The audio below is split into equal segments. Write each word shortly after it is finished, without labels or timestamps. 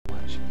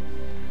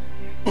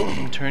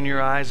Turn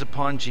your eyes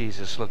upon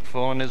Jesus. Look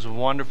full in his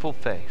wonderful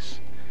face.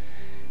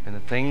 And the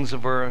things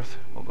of earth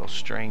will go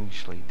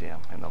strangely dim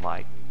in the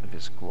light of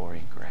his glory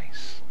and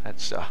grace.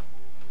 That's,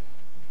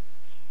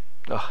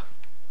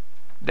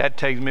 that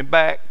takes me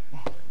back.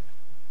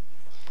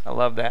 I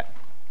love that.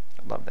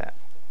 I love that.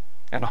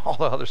 And all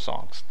the other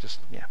songs. Just,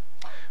 yeah.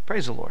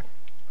 Praise the Lord.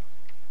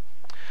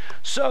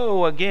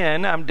 So,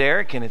 again, I'm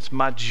Derek, and it's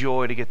my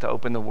joy to get to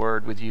open the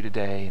Word with you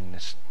today and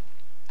just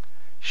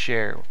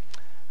share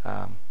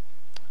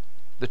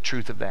the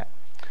truth of that.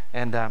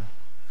 And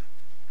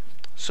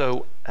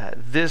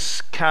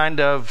this kind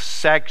of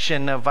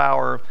section of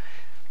our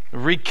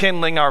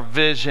rekindling our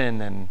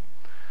vision and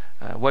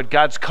what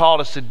God's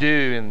called us to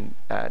do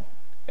and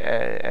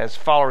as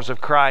followers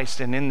of Christ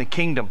and in the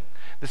kingdom,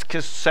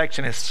 this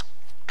section is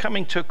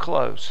coming to a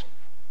close.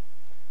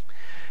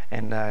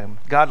 And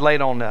God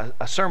laid on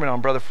a sermon on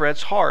Brother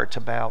Fred's heart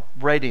about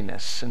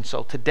readiness. And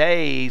so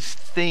today's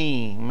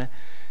theme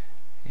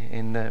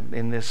in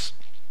this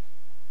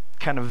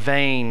kind of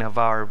vein of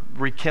our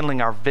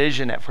rekindling our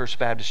vision at First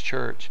Baptist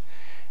Church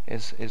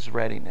is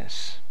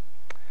readiness.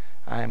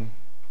 I'm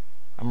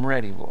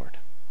ready, Lord.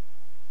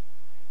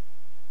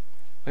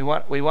 We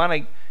want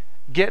to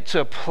get to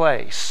a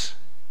place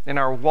in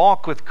our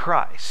walk with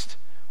Christ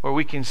where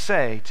we can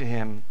say to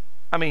him,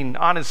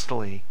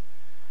 honestly,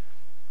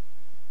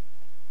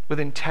 with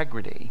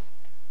integrity,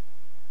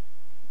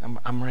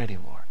 I'm ready,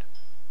 Lord.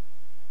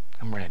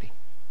 I'm ready.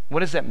 What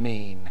does that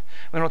mean?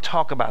 We're going to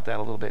talk about that a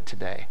little bit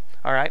today.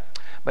 All right?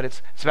 But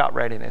it's about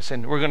readiness.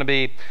 And we're going to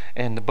be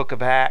in the book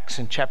of Acts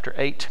in chapter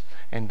 8.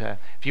 And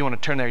if you want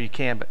to turn there, you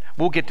can. But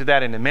we'll get to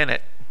that in a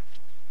minute.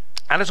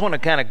 I just want to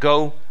kind of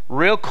go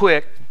real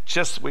quick.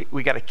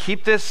 We got to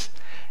keep this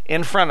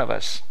in front of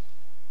us.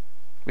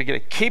 We got to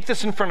keep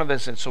this in front of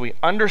us, and so we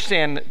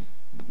understand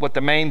what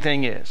the main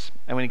thing is.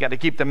 And we got to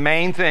keep the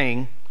main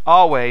thing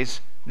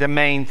always the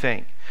main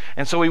thing.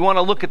 And so we want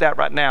to look at that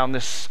right now in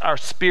this our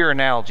spear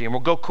analogy, and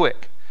we'll go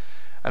quick.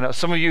 I know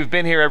some of you who've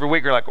been here every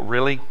week are like,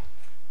 really?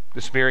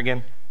 The spear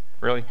again?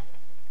 Really?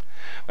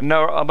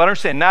 No, but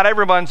understand, not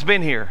everyone's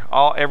been here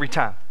every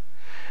time.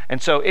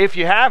 And so if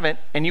you haven't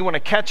and you want to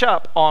catch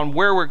up on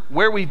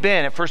where we've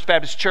been at First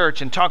Baptist Church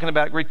and talking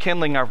about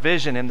rekindling our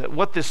vision and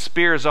what this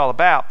spear is all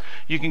about,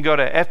 you can go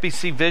to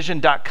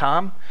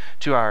fbcvision.com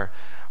to our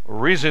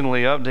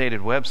recently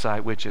updated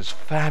website, which is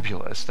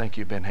fabulous. Thank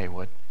you, Ben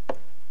Haywood.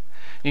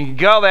 You can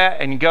go there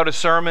and you go to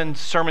sermon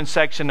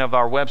section of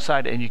our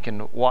website, and you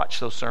can watch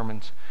those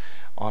sermons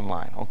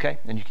online, okay?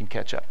 And you can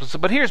catch up.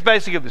 But here's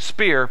basically the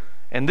spear,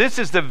 and this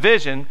is the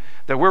vision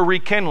that we're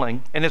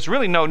rekindling, and it's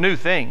really no new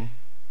thing.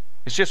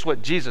 It's just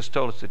what Jesus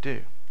told us to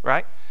do,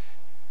 right?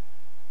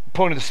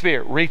 Point of the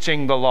spear,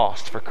 reaching the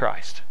lost for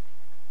Christ.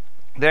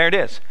 There it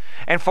is.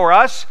 And for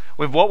us,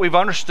 with what we've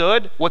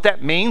understood, what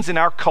that means in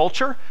our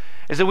culture,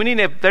 is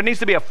that there needs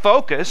to be a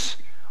focus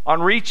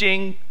on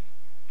reaching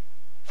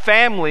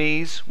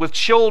families with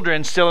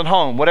children still at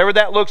home, whatever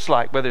that looks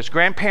like, whether it's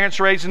grandparents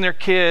raising their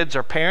kids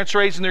or parents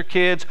raising their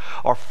kids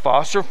or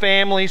foster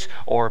families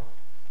or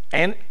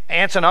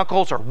aunts and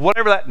uncles or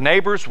whatever that,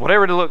 neighbors,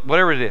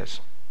 whatever it is.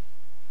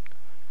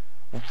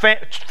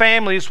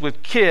 Families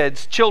with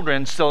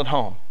children still at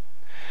home.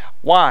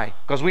 Why?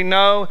 Because we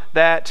know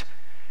that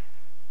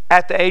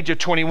at the age of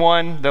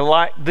 21,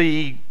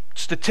 the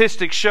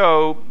statistics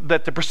show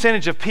that the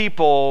percentage of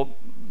people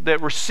that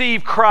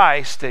receive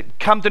Christ, that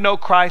come to know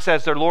Christ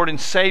as their Lord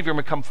and Savior and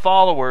become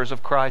followers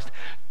of Christ,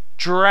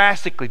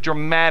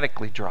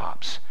 dramatically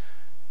drops.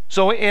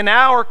 So in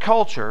our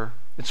culture,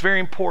 it's very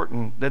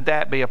important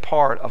that be a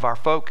part of our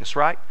focus,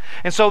 right?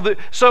 And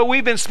so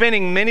we've been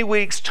spending many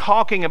weeks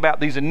talking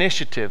about these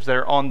initiatives that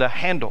are on the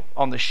handle,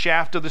 on the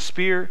shaft of the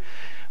spear.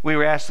 We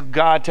were asked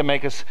God to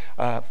make us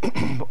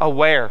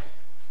aware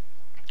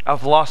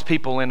of lost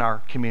people in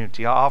our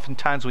community.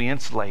 Oftentimes we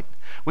insulate.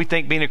 We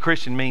think being a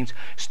Christian means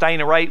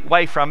staying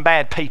away from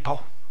bad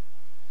people.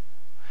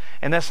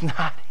 And that's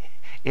not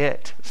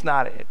it. It's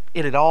not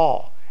it at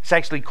all. It's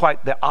actually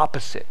quite the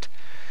opposite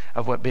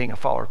of what being a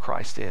follower of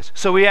Christ is.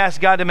 So we ask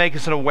God to make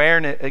us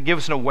give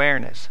us an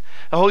awareness.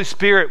 The Holy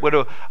Spirit would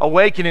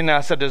awaken in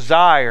us a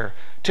desire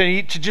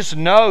to just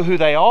know who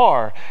they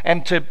are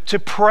and to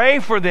pray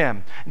for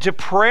them, and to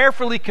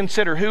prayerfully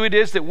consider who it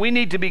is that we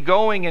need to be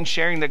going and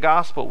sharing the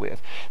gospel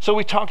with. So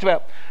we talked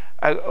about,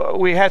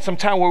 we had some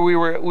time where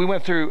we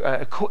went through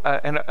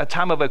a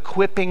time of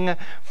equipping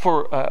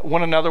for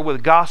one another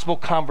with gospel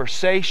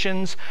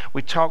conversations.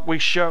 We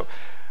showed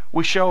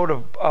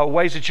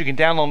ways that you can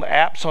download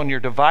apps on your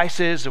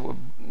devices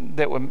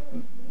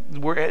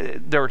where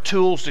there are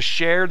tools to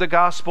share the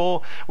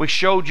gospel. We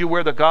showed you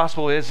where the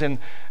gospel is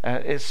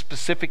it's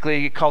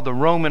specifically called the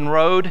Roman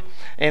Road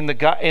in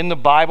the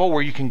Bible,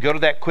 where you can go to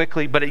that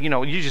quickly. But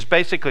you just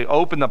basically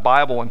open the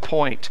Bible and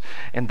point,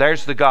 and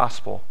there's the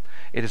gospel.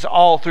 It is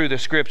all through the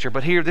Scripture.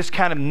 But here, this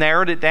kind of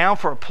narrowed it down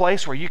for a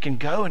place where you can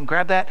go and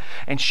grab that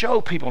and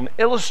show people and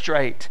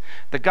illustrate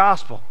the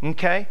gospel.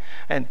 Okay,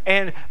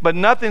 but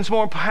nothing's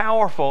more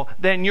powerful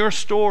than your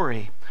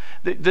story.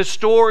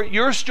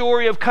 Your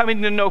story of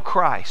coming to know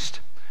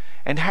Christ.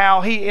 and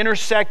how He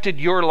intersected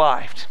your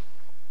life.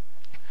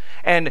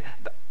 And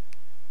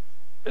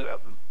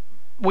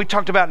we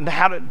talked about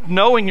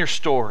knowing your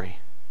story,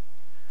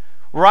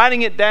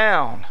 writing it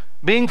down,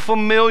 being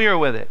familiar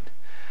with it.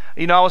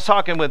 You know, I was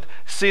talking with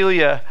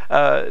Celia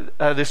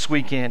this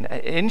weekend.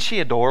 Isn't she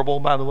adorable,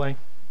 by the way?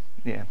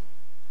 Yeah.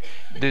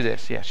 Do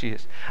this. Yeah, she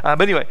is.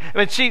 But anyway,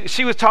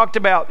 she was talked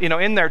about,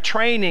 in their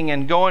training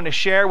and going to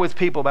share with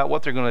people about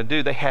what they're going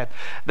to do.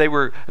 They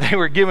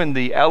were given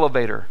the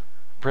elevator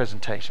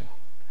presentation.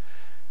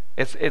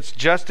 It's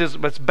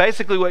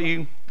basically what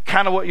you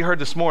heard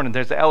this morning.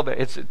 There's the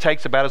elevator. It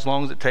takes about as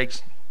long as it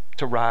takes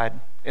to ride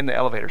in the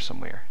elevator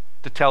somewhere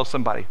to tell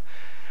somebody.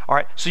 All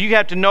right, so you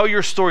have to know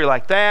your story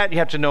like that. You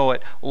have to know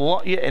it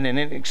in an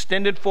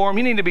extended form.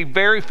 You need to be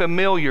very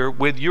familiar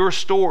with your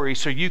story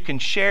so you can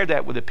share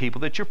that with the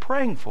people that you're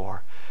praying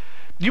for.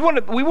 We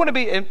want to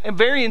be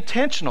very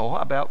intentional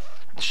about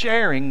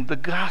sharing the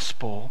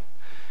gospel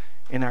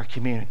in our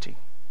community,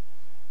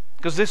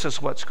 because this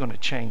is what's going to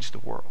change the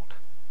world.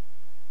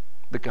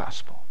 The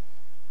gospel.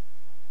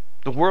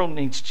 The world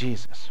needs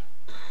Jesus.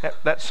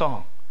 That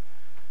song.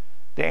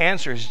 The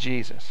answer is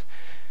Jesus.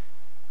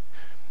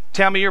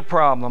 Tell me your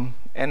problem,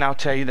 and I'll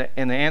tell you that,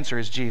 and the answer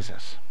is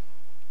Jesus.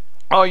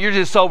 Oh, you're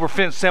just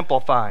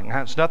oversimplifying.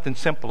 There's nothing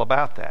simple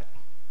about that.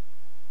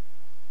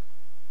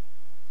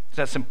 It's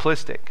not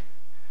simplistic.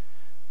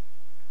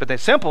 But the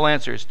simple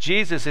answer is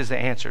Jesus is the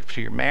answer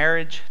to your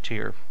marriage, to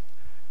your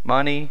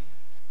money,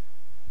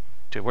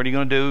 to what are you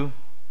going to do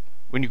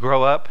when you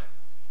grow up,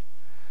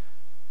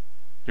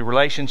 your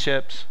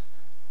relationships,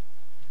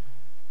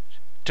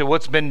 to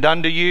what's been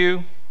done to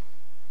you,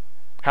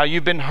 how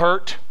you've been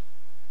hurt,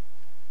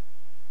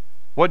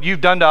 what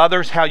you've done to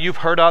others, how you've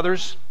hurt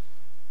others.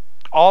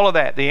 All of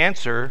that, the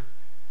answer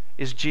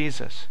is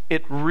Jesus.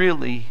 It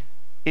really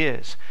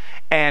is.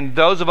 And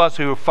those of us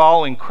who are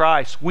following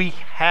Christ, we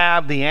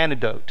have the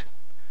antidote.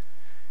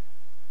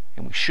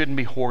 And we shouldn't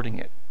be hoarding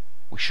it.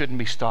 We shouldn't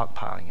be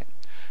stockpiling it,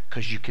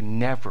 because you can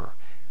never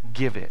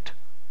give it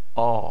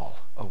all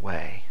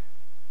away.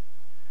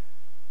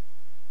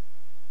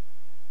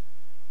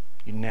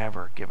 You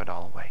never give it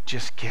all away.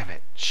 Just give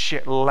it.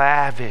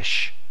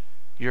 Lavish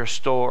your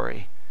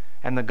story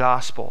and the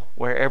gospel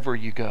wherever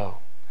you go.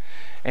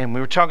 And we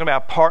were talking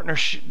about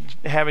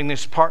having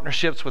these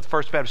partnerships with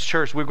First Baptist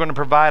Church. We're going to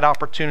provide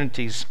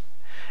opportunities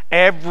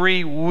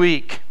every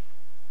week.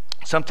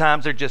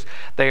 Sometimes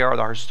they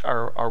are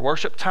our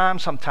worship time.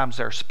 Sometimes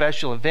they're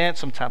special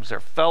events. Sometimes they're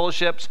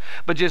fellowships.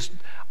 But just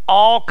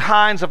all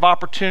kinds of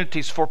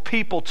opportunities for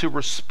people to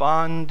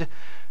respond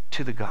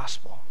to the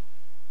gospel.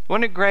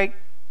 Wasn't it great?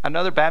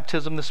 Another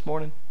baptism this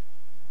morning.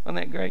 Wasn't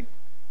that great?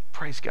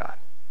 Praise God.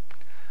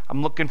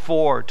 I'm looking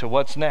forward to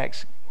what's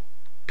next.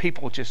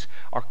 People just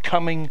are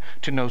coming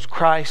to know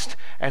Christ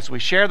as we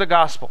share the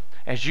gospel,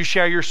 as you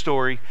share your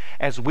story,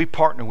 as we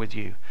partner with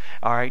you.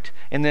 All right?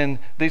 And then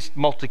this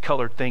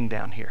multicolored thing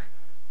down here.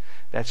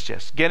 That's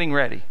just getting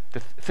ready,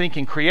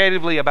 thinking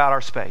creatively about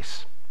our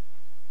space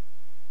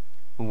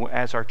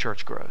as our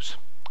church grows.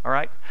 All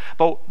right?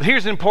 But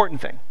here's an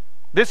important thing.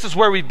 This is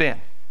where we've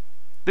been.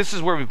 This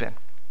is where we've been.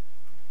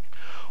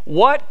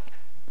 What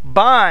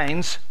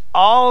binds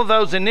all of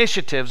those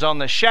initiatives on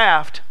the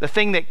shaft, the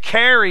thing that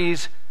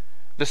carries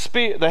the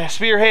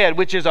spearhead,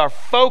 which is our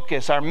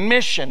focus, our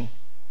mission,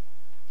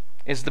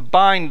 is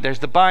there's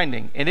the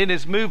binding, and it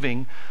is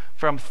moving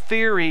from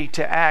theory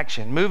to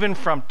action, moving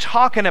from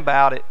talking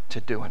about it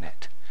to doing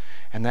it.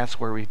 And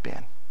that's where we've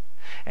been.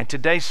 And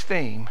today's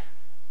theme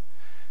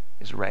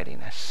is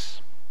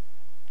readiness.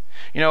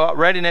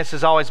 Readiness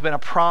has always been a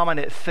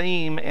prominent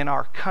theme in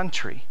our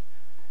country.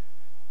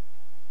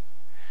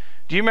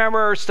 Do you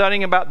remember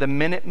studying about the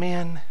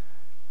Minutemen?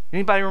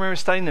 Anybody remember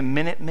studying the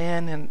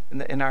Minutemen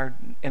in our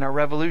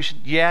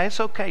revolution? Yeah, it's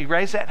okay.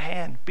 Raise that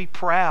hand. Be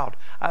proud.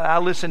 I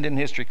listened in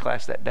history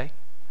class that day.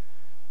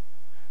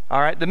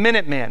 All right, the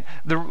Minutemen.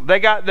 They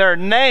got their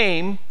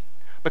name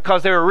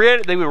because they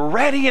were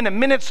ready in a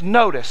minute's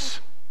notice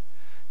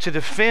to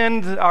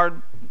defend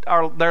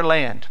their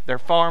land, their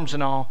farms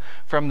and all,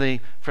 from the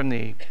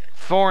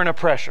foreign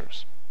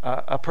oppressors,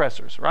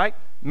 right?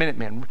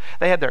 Minutemen.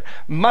 They had their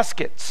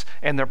muskets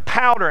and their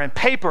powder and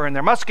paper and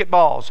their musket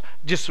balls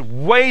just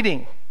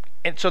waiting,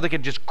 and so they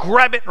could just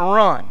grab it and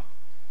run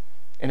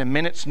in a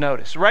minute's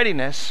notice.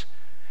 Readiness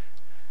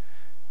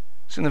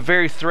is in the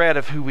very thread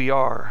of who we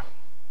are.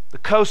 The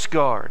Coast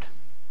Guard.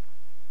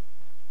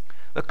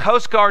 The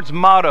Coast Guard's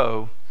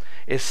motto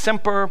is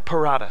Semper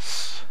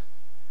Paratus,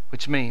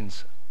 which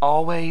means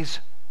always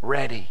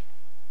ready.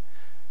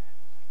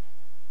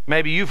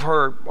 Maybe you've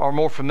heard or are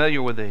more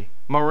familiar with the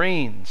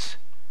Marines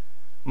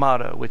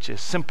motto, which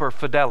is Semper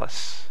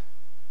Fidelis,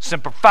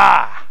 Semper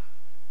Fi.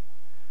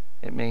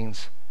 It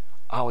means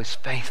always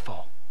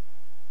faithful,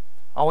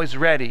 always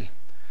ready,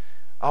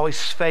 always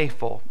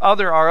faithful.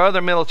 Our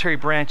other military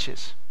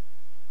branches,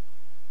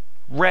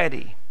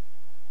 ready.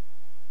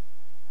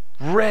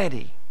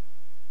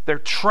 They're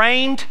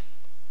trained,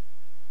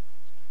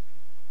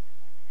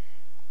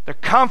 they're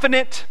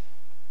confident,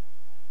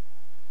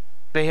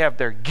 they have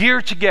their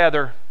gear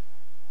together,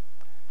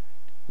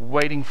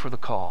 waiting for the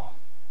call.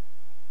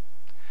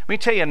 Let me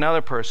tell you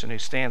another person who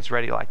stands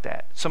ready like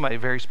that, somebody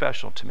very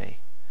special to me,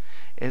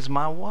 is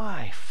my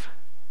wife.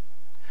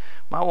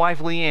 My wife,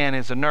 Leanne,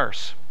 is a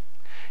nurse.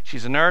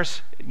 She's a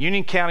nurse at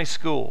Union County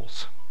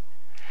Schools.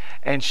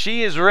 And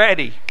she is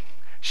ready.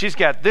 She's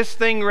got this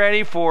thing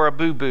ready for a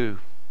boo-boo.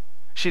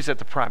 She's at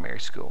the primary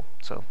school,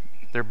 so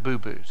they're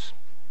boo-boos.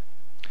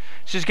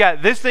 She's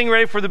got this thing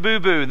ready for the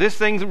boo-boo. This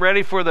thing's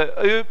ready for the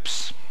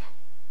oops.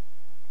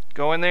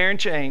 Go in there and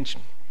change.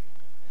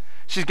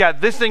 She's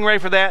got this thing ready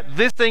for that.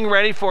 This thing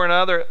ready for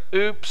another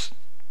oops.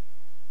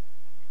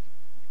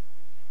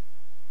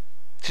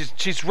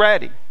 She's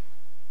ready.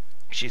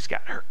 She's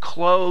got her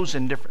clothes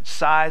in different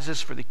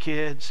sizes for the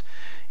kids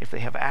if they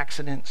have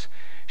accidents.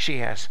 She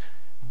has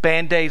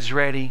Band-Aids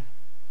ready.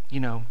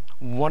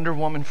 Wonder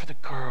Woman for the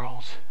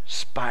girls,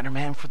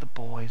 Spider-Man for the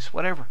boys,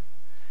 whatever.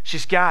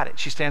 She's got it.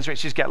 She stands ready.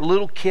 She's got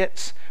little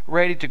kits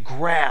ready to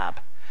grab.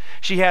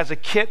 She has a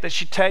kit that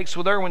she takes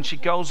with her when she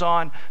goes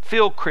on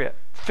field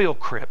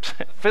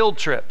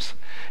trips.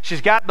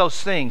 She's got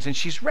those things, and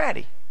she's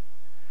ready.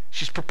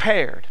 She's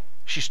prepared.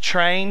 She's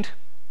trained,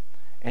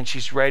 and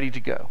she's ready to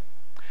go.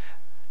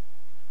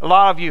 A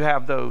lot of you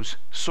have those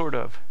sort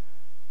of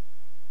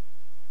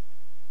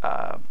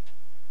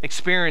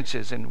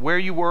experiences in where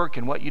you work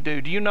and what you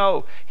do. Do you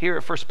know here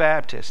at First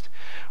Baptist,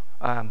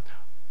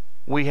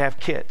 we have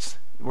kits.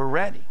 We're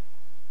ready.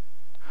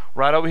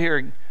 Right over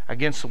here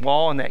against the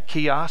wall in that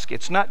kiosk,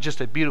 it's not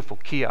just a beautiful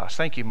kiosk.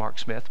 Thank you, Mark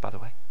Smith, by the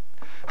way.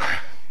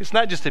 It's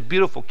not just a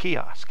beautiful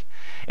kiosk.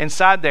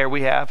 Inside there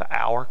we have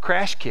our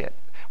crash kit,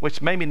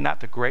 which maybe not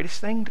the greatest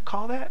thing to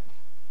call that,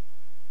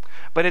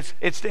 but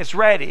it's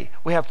ready.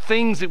 We have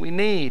things that we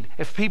need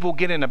if people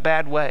get in a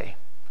bad way.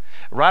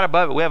 Right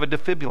above it, we have a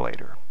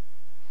defibrillator.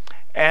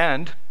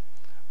 And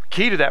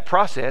key to that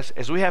process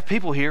is we have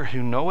people here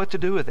who know what to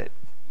do with it.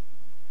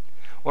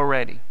 We're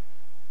ready.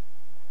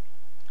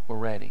 We're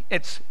ready.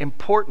 It's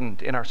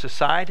important in our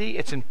society.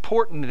 It's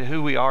important to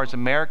who we are as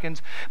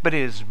Americans, but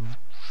it is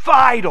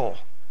vital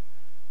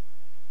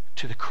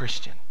to the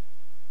Christian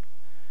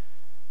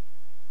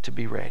to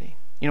be ready.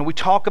 We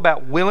talk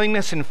about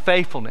willingness and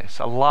faithfulness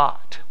a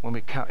lot when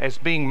we come as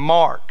being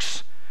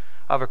marks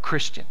of a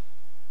Christian.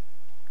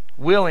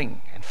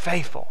 Willing and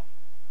faithful.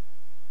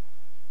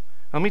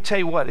 Let me tell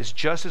you what is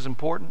just as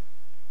important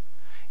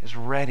is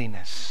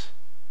readiness.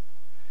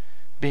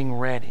 Being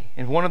ready.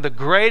 And one of the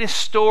greatest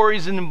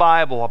stories in the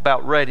Bible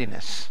about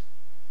readiness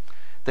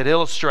that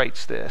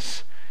illustrates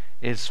this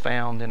is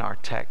found in our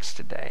text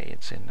today.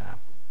 It's in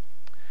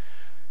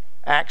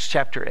Acts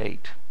chapter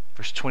 8,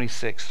 verse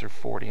 26 through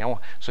 40.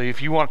 So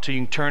if you want to, you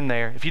can turn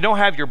there. If you don't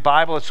have your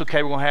Bible, it's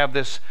okay. We're going to have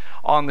this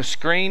on the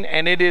screen.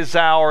 And it is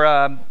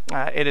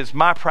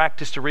my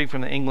practice to read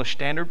from the English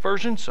Standard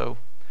Version. So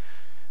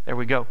there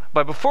we go.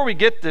 But before we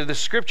get to the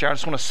scripture, I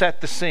just want to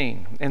set the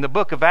scene. In the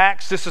book of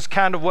Acts, this is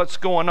kind of what's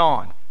going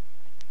on.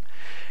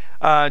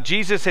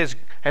 Jesus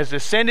has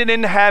ascended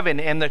into heaven,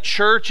 and the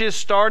church is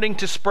starting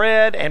to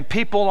spread, and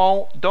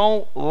people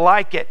don't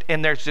like it,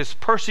 and there's this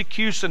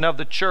persecution of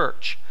the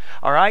church.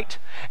 All right?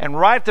 And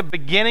right at the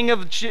beginning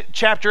of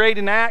chapter 8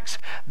 in Acts,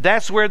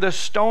 that's where the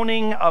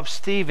stoning of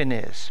Stephen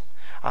is.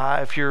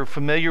 If you're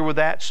familiar with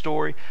that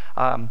story,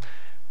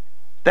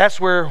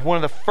 that's where one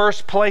of the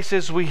first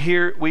places we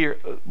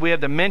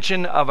have the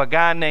mention of a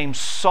guy named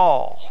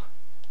Saul,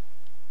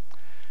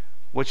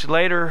 which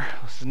later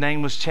his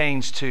name was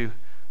changed to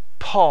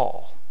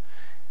Paul.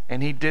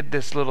 And he did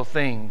this little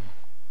thing,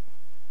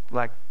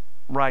 like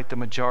write the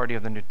majority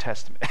of the New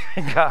Testament.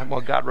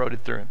 God wrote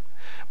it through him.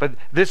 But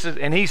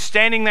and he's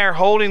standing there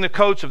holding the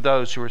coats of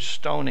those who were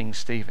stoning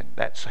Stephen.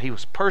 He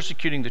was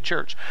persecuting the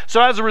church.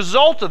 So as a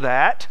result of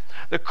that,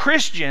 the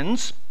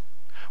Christians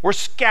were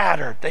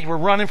scattered. They were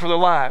running for their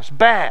lives.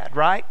 Bad,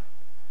 right?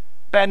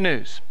 Bad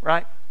news,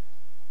 right?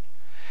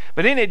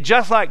 But isn't it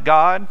just like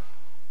God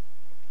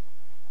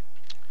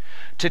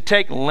to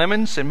take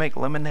lemons and make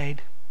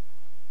lemonade?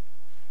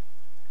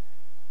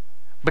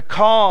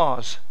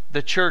 Because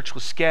the church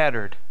was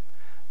scattered,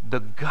 the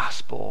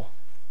gospel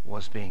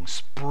was being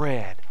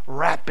spread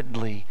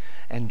rapidly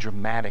and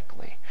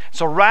dramatically.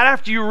 So right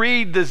after you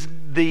read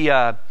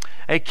the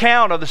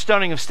account of the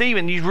stoning of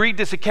Stephen, you read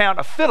this account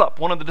of Philip,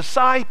 one of the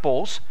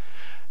disciples.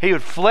 He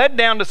had fled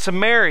down to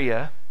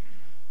Samaria,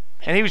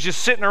 and he was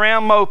just sitting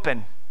around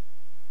moping.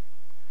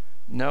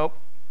 Nope.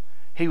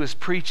 He was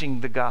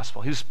preaching the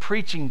gospel. He was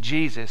preaching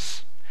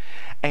Jesus.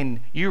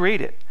 And you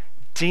read it.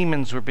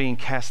 Demons were being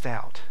cast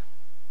out.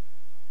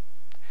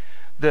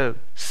 The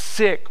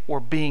sick were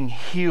being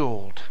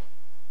healed.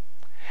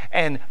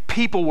 And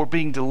people were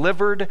being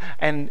delivered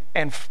and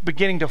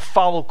beginning to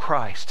follow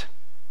Christ.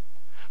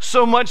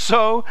 So much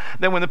so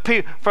that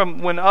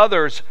when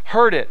others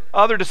heard it,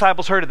 other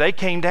disciples heard it, they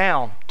came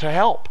down to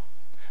help.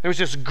 There was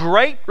this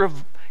great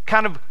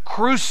kind of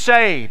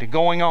crusade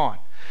going on.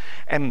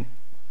 And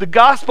the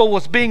gospel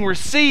was being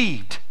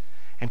received,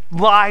 and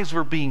lives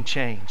were being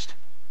changed.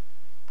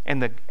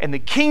 And the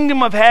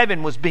kingdom of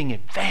heaven was being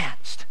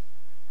advanced.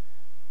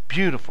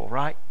 Beautiful,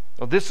 right?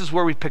 Well, this is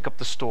where we pick up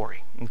the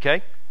story,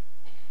 okay?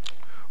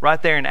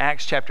 right there in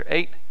Acts chapter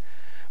 8,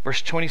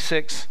 verse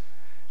 26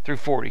 through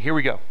 40. Here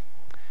we go.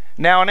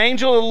 Now an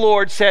angel of the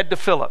Lord said to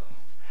Philip,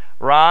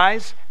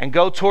 rise and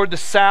go toward the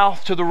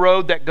south to the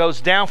road that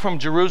goes down from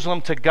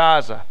Jerusalem to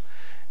Gaza.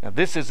 Now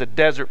this is a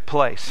desert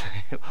place.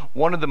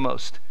 One of the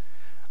most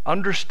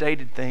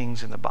understated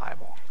things in the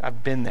Bible.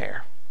 I've been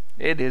there.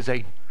 It is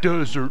a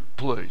desert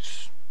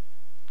place.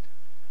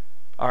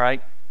 All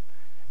right?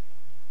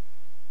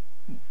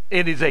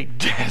 It is a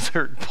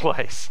desert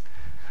place.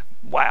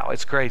 Wow,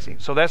 it's crazy.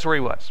 So that's where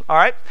he was. All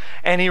right?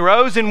 And he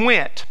rose and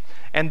went.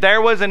 And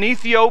there was an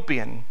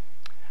Ethiopian,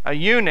 a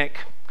eunuch,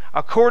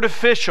 a court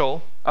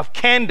official of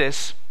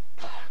Candace,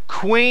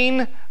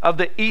 queen of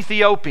the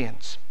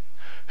Ethiopians,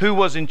 who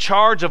was in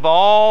charge of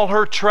all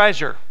her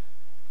treasure.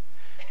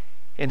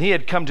 And he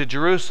had come to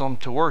Jerusalem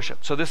to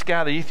worship. So this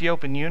guy, the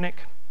Ethiopian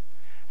eunuch,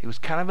 he was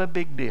kind of a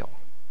big deal.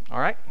 All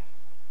right?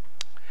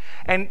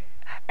 And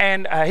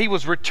he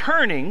was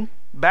returning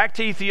back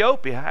to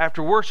Ethiopia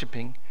after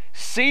worshiping,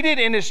 seated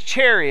in his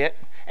chariot,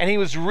 and he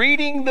was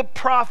reading the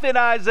prophet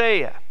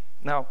Isaiah.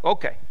 Now,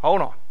 okay,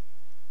 hold on.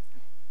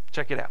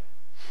 Check it out.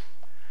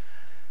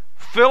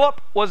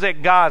 Philip was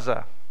at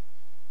Gaza.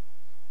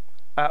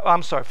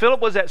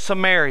 Philip was at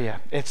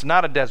Samaria. It's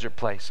not a desert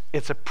place.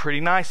 It's a pretty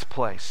nice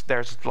place.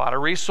 There's a lot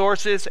of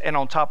resources, and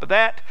on top of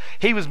that,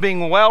 he was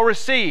being well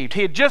received.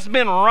 He had just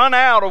been run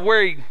out of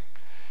where he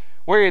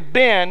had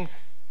been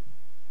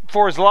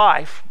for his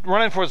life,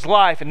 running for his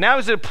life, and now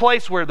he's at a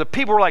place where the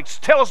people were like,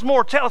 tell us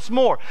more, tell us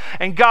more.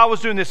 And God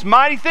was doing this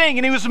mighty thing,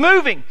 and he was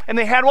moving, and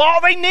they had all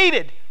they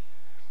needed.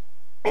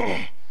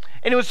 And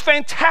it was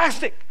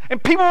fantastic.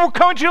 And people were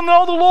coming to him to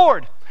know the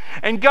Lord.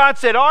 And God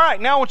said, all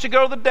right, now I want you to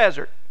go to the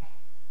desert.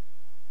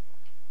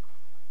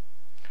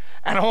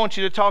 And I want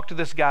you to talk to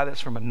this guy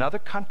that's from another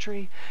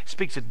country,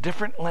 speaks a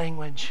different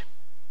language.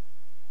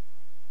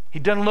 He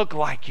doesn't look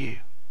like you.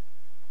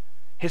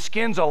 His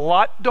skin's a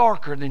lot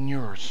darker than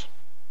yours.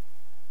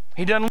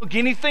 He doesn't look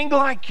anything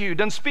like you,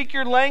 doesn't speak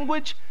your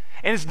language,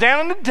 and it's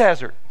down in the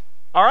desert.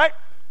 All right?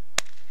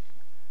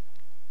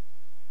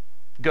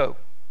 Go.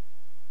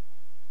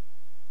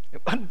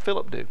 What did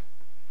Philip do?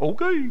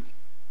 Okay.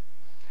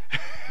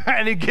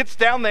 And he gets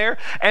down there,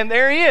 and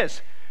there he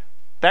is.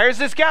 There's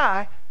this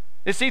guy,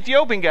 this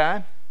Ethiopian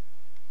guy,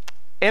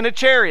 in a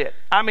chariot.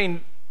 I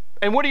mean,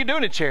 and what do you do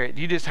in a chariot?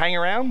 You just hang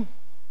around?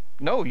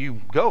 No,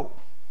 you go.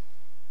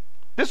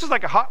 This was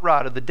like a hot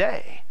rod of the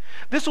day.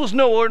 This was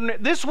no ordinary.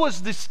 This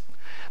was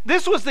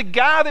the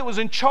guy that was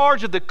in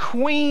charge of the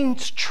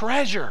queen's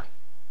treasure.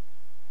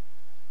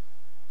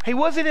 He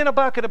wasn't in a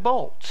bucket of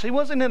bolts. He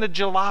wasn't in a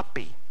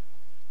jalopy.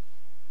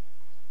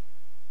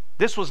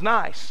 This was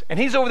nice. And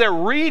he's over there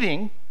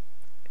reading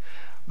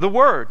the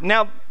word.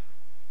 Now,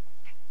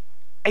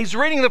 he's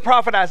reading the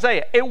prophet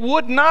Isaiah. It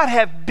would not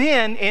have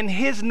been in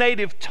his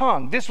native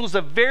tongue. This was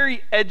a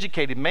very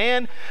educated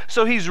man.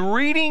 So he's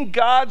reading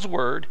God's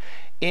word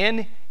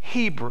in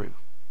Hebrew,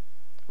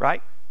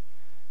 right?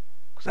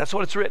 Because that's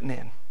what it's written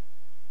in.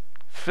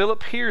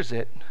 Philip hears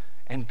it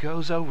and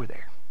goes over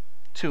there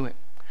to him.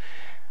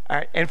 All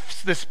right, and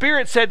the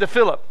Spirit said to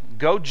Philip,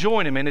 go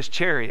join him in his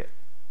chariot.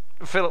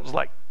 Philip was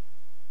like,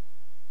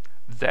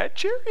 that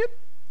chariot?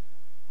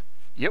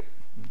 Yep,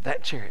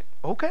 that chariot.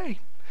 Okay.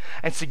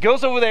 And so he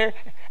goes over there,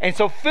 and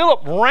so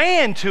Philip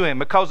ran to him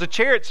because the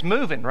chariot's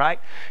moving, right?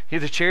 Here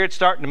the chariot's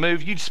starting to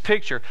move. You just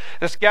picture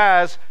this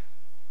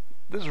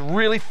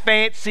really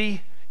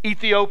fancy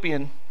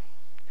Ethiopian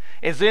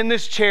is in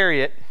this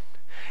chariot,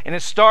 and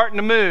it's starting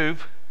to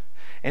move,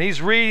 and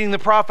he's reading the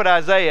prophet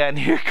Isaiah, and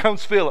here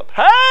comes Philip.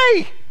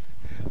 Hey!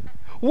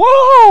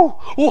 Whoa,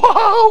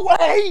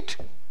 wait!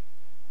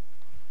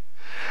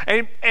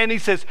 And he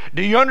says,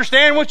 do you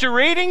understand what you're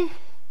reading?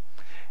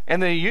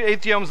 And the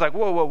Ethiopian's like,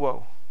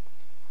 whoa.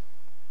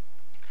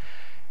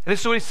 And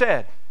this is what he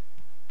said.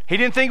 He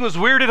didn't think it was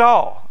weird at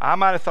all. I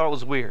might have thought it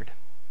was weird.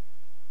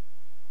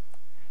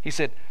 He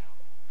said,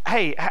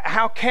 hey,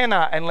 how can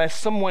I unless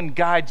someone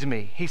guides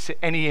me? He said,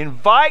 and he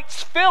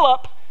invites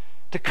Philip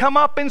to come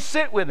up and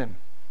sit with him.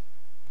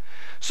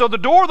 So the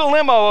door of the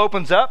limo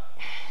opens up.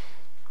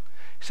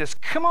 He says,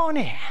 come on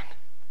in.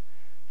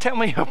 Tell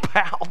me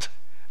about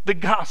the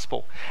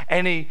gospel.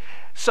 And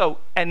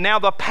now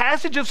the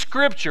passage of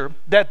scripture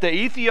that the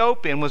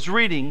Ethiopian was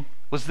reading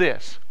was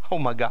this. Oh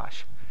my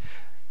gosh.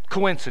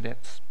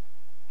 Coincidence.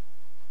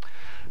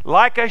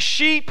 Like a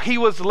sheep he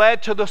was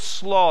led to the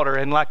slaughter,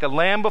 and like a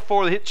lamb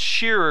before its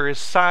shearer is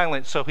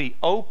silent, so he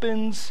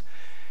opens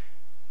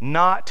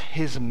not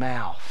his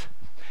mouth.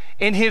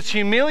 In his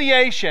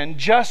humiliation,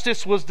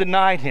 justice was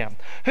denied him.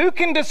 Who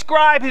can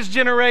describe his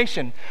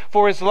generation?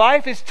 For his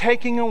life is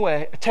taken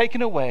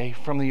away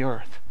from the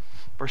earth.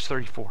 Verse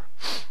 34.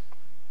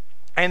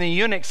 And the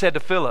eunuch said to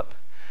Philip,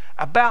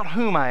 about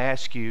whom, I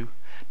ask you,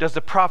 does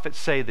the prophet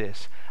say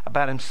this?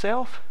 About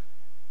himself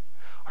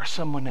or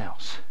someone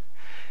else?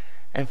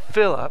 And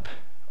Philip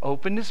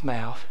opened his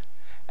mouth,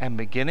 and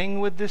beginning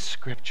with this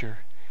scripture,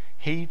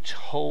 he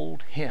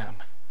told him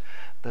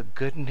the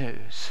good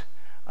news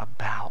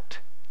about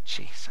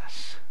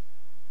Jesus.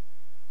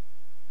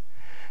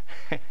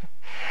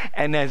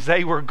 And as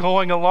they were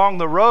going along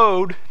the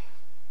road,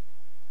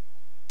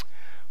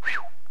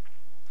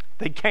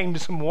 they came to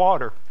some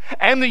water.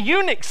 And the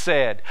eunuch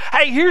said,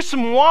 hey, here's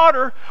some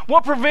water.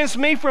 What prevents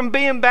me from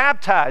being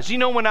baptized? You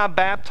know, when I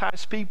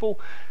baptize people,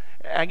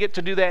 I get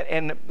to do that.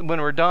 And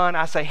when we're done,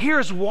 I say,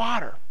 here's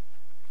water.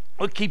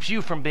 What keeps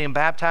you from being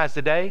baptized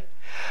today?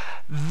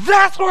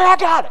 That's where I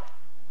got it.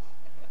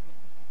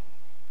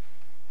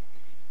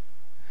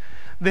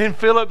 Then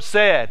Philip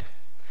said,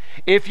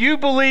 if you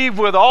believe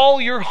with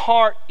all your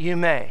heart, you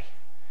may.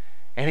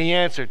 And he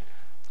answered,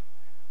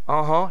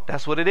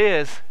 that's what it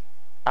is.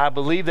 I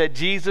believe that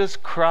Jesus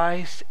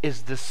Christ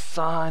is the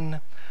Son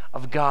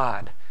of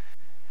God.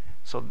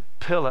 So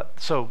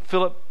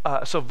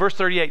verse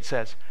 38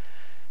 says,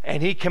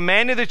 and he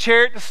commanded the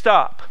chariot to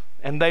stop,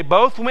 and they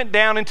both went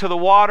down into the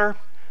water,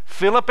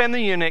 Philip and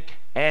the eunuch,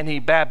 and he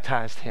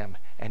baptized him.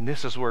 And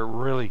this is where it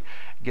really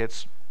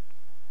gets,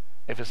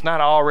 if it's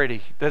not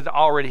already, doesn't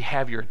already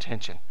have your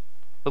attention.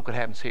 Look what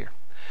happens here.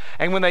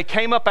 And when they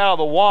came up out of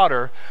the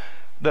water,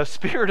 the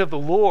Spirit of the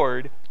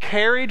Lord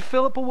carried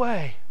Philip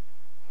away.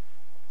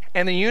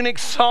 And the eunuch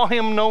saw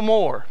him no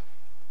more.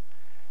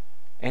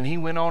 And he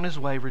went on his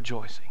way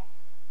rejoicing.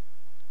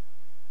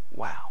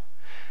 Wow.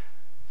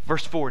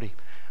 Verse 40.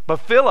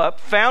 But Philip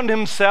found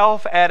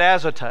himself at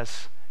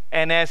Azotus,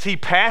 and as he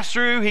passed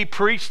through, he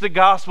preached the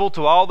gospel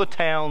to all the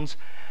towns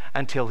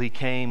until he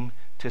came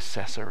to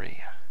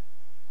Caesarea.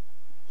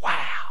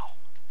 Wow.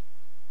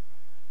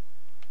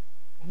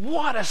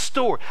 What a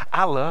story.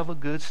 I love a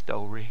good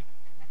story.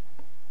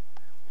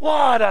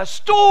 What a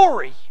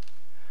story.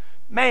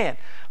 Man,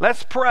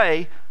 let's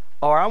pray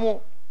or I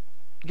won't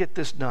get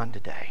this done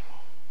today.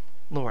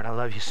 Lord, I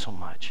love you so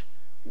much.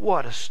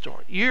 What a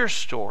story. Your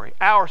story.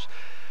 Ours.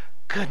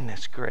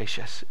 Goodness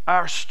gracious.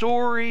 Our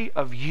story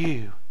of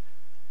you.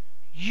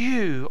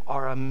 You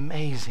are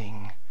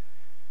amazing.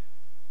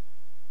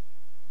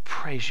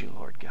 Praise you,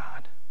 Lord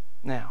God.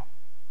 Now,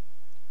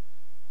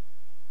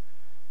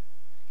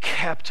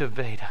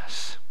 captivate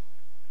us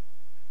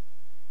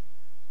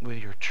with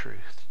your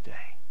truth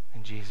today.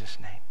 In Jesus'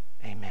 name,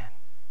 amen.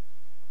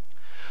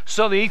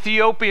 So the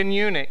Ethiopian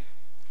eunuch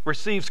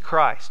receives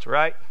Christ,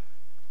 right?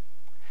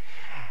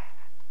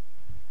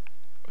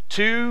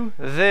 To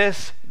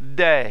this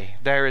day,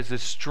 there is a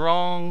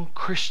strong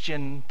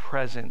Christian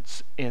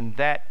presence in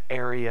that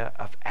area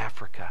of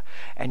Africa,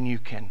 and you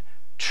can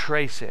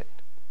trace it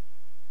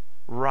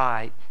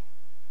right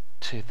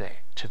to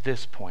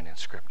this point in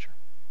Scripture.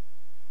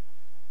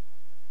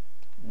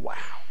 Wow.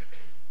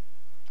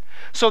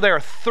 So there are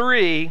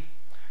three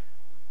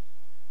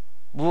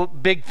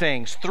big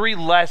things, three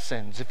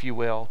lessons, if you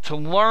will, to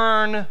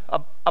learn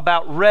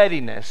about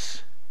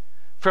readiness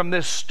from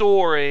this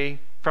story,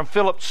 from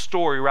Philip's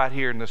story right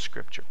here in the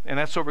Scripture. And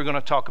that's what we're going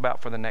to talk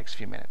about for the next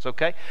few minutes,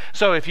 okay?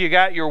 So if you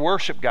got your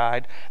worship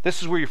guide,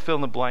 this is where your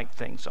fill-in-the-blank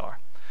things are,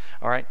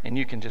 all right? And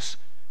you can just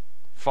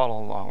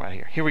follow along right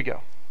here. Here we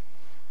go.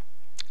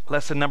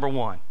 Lesson number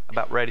 1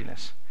 about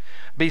readiness.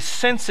 Be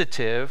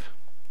sensitive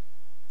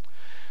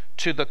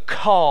to the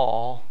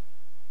call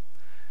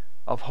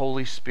of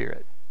Holy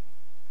Spirit.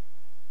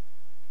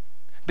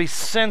 Be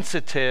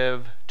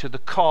sensitive to the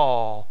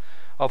call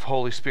of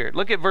Holy Spirit.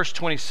 Look at verse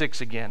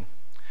 26 again.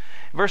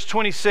 Verse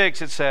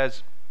 26, it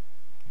says,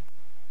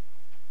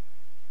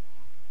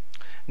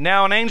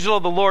 now an angel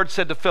of the Lord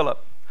said to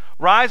Philip,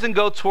 rise and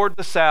go toward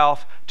the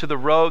south to the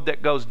road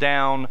that goes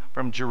down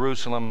from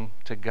Jerusalem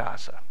to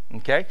Gaza.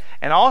 Okay?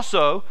 And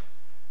also,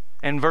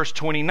 in verse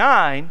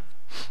 29,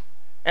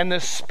 and the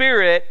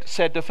Spirit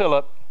said to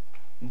Philip,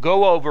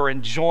 go over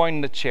and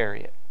join the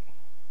chariot.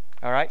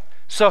 All right?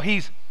 So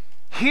he's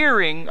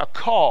hearing a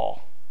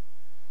call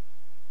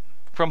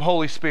from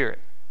Holy Spirit.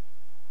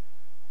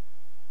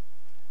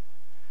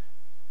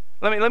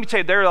 Let me tell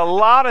you, there are a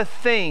lot of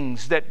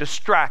things that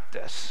distract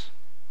us.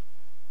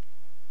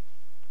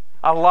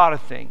 A lot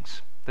of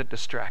things that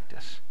distract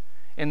us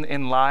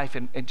in life,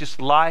 and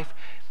just life.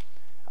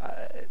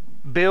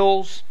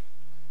 Bills,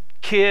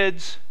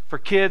 kids, for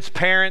kids,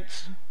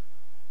 parents.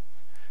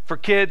 For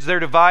kids, their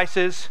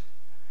devices.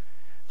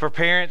 For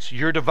parents,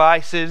 your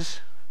devices.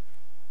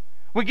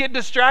 We get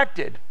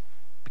distracted.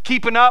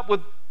 Keeping up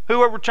with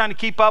whoever we're trying to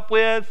keep up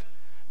with.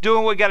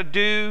 Doing what we got to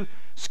do.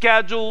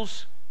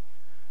 Schedules.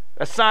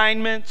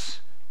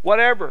 Assignments.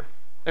 Whatever.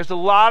 There's a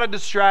lot of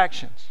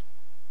distractions.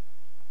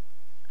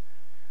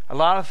 A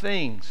lot of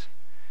things.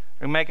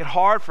 That make it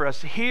hard for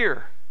us to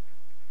hear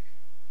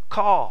a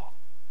call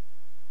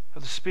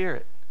of the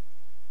Spirit.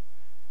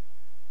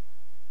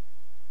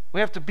 We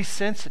have to be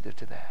sensitive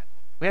to that.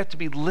 We have to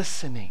be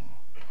listening.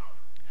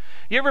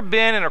 You ever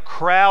been in a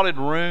crowded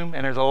room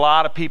and there's a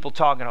lot of people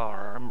talking,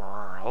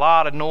 a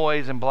lot of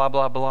noise and blah,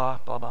 blah, blah,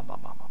 blah, blah, blah,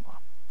 blah, blah, blah.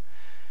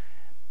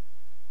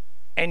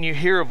 And you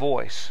hear a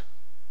voice.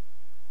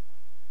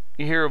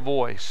 You hear a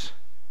voice.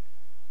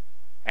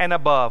 And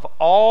above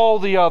all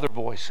the other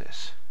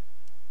voices,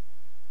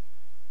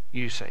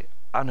 you say,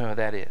 I know who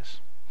that is.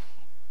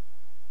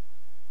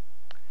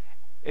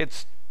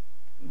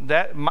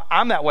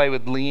 I'm that way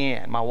with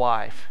Leanne, my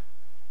wife.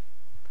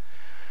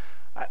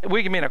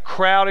 We can be in a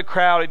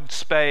crowded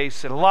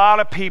space and a lot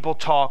of people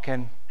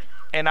talking,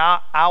 and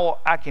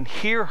I can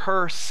hear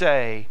her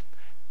say,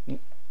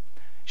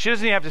 she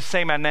doesn't even have to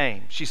say my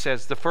name. She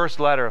says the first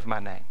letter of my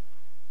name.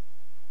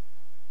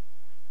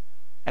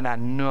 And I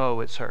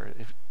know it's her.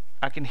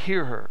 I can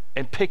hear her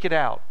and pick it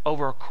out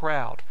over a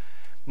crowd.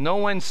 No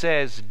one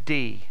says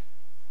D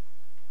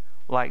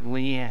like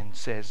Leanne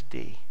says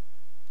D.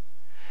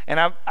 And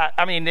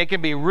I mean, it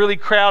can be really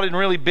crowded and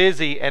really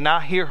busy, and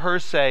I hear her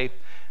say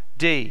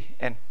D.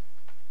 And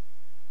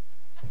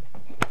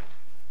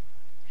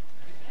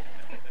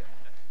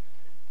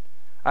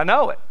I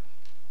know it.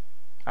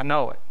 I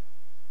know it.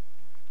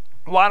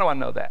 Why do I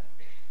know that?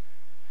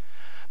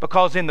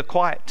 Because in the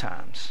quiet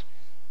times,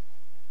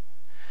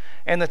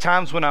 and the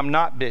times when I'm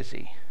not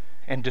busy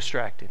and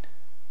distracted,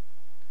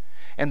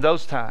 and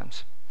those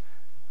times,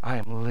 I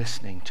am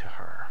listening to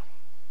her.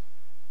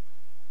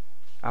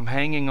 I'm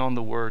hanging on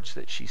the words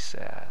that she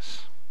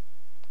says.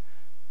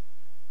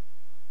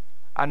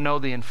 I know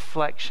the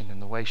inflection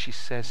in the way she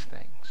says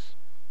things.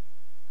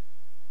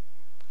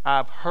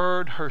 I've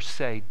heard her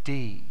say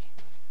D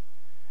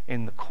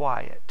in the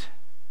quiet.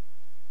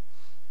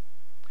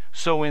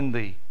 So in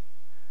the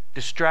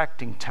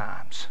distracting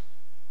times,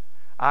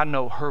 I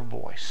know her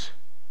voice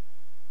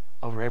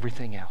over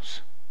everything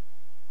else.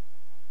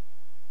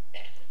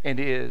 And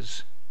it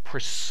is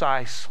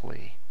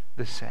precisely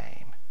the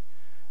same.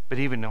 But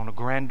even on a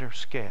grander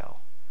scale,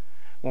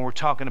 when we're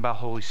talking about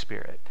Holy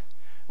Spirit,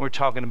 we're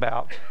talking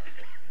about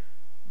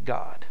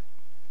God.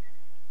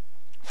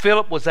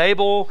 Philip was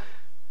able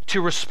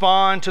to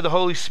respond to the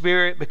Holy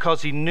Spirit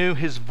because he knew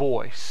his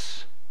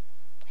voice.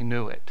 He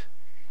knew it.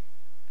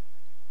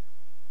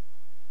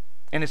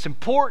 And it's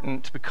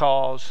important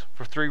because,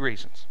 for three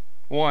reasons.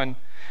 One,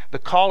 the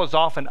call is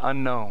often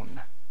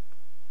unknown.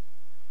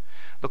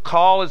 The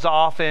call is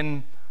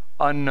often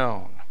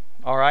unknown.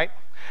 All right?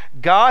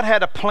 God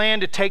had a plan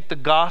to take the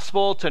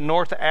gospel to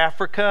North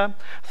Africa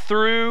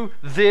through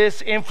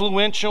this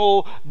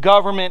influential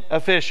government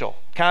official.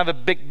 Kind of a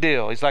big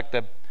deal. He's like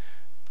the,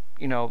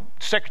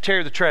 Secretary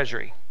of the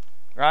Treasury,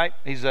 right?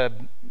 He's a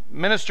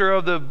Minister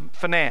of the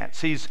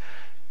Finance. He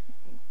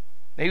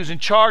was in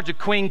charge of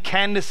Queen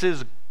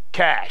Candace's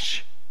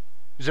cash.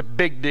 It was a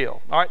big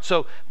deal. All right,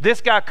 so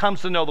this guy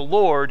comes to know the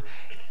Lord.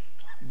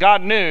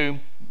 God knew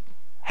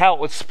how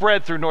it would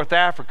spread through North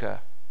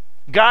Africa.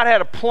 God had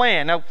a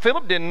plan. Now,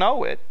 Philip didn't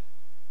know it.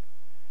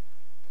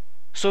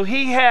 So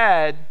he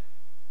had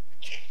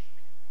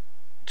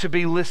to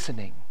be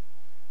listening.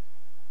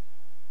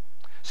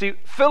 See,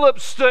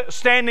 Philip's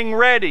standing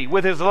ready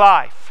with his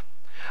life.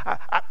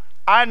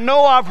 I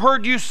know I've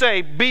heard you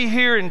say, be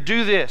here and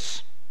do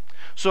this.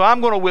 So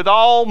I'm going to, with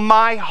all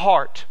my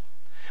heart,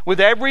 with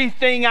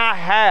everything I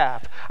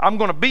have, I'm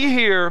going to be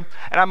here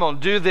and I'm going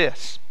to do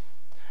this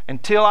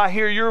until I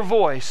hear your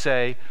voice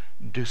say,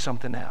 do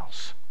something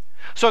else.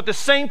 So at the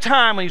same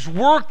time he's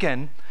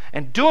working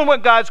and doing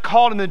what God's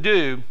called him to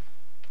do,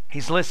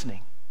 he's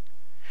listening.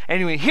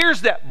 And when he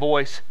hears that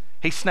voice,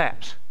 he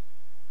snaps.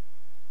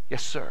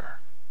 Yes, sir.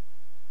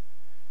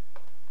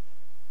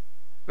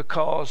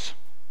 Because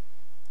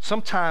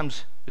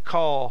sometimes the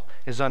call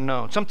is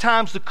unknown.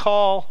 Sometimes the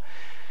call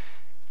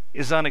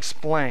is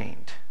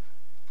unexplained.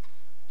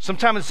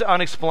 Sometimes it's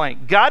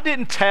unexplained. God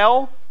didn't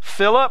tell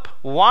Philip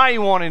why he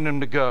wanted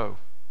him to go.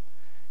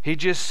 He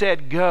just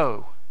said,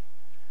 go.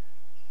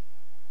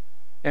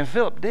 And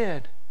Philip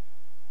did.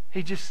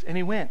 He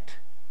went.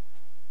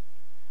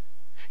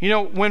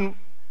 When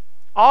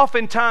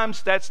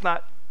oftentimes that's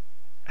not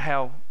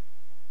how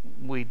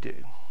we do.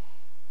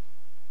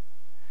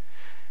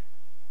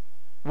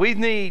 We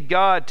need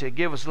God to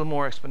give us a little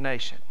more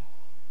explanation.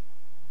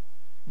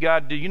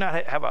 God, do you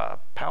not have a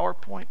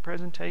PowerPoint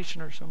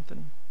presentation or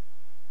something?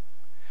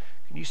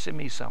 Can you send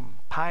me some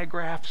pie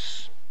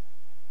graphs?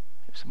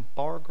 Some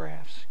bar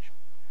graphs?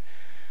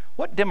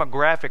 What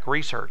demographic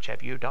research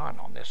have you done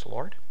on this,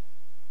 Lord?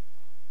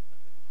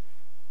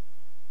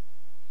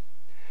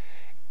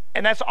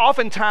 And that's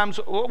oftentimes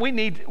what we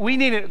need. We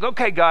need it.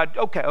 Okay, God.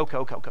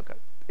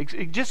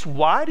 Okay. Just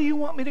why do you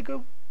want me to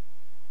go?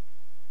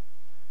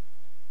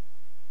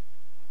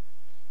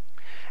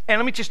 And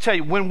let me just tell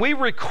you, when we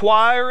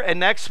require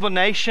an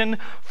explanation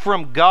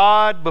from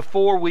God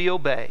before we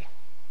obey,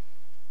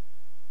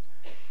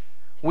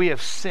 we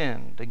have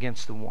sinned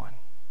against the one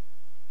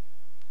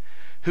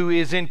who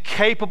is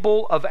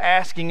incapable of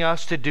asking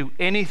us to do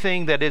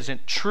anything that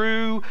isn't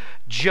true,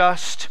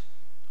 just,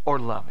 or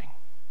loving.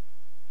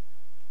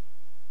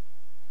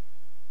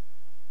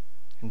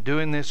 And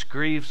doing this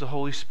grieves the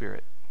Holy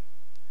Spirit,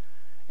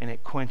 and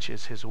it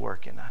quenches his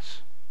work in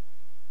us.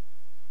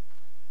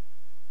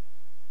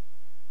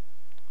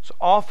 So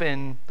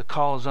often the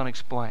call is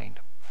unexplained.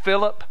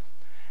 Philip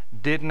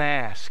didn't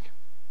ask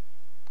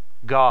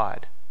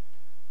God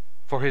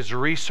for his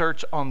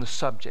research on the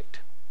subject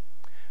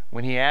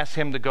when he asked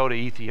him to go to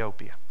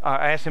Ethiopia.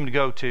 I asked him to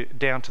go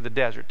down to the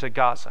desert, to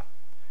Gaza.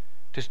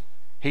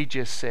 He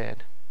just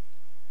said,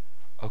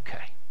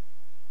 okay,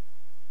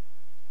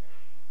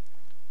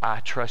 I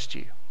trust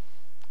you.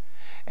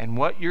 And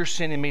what you're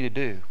sending me to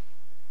do,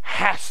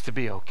 has to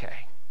be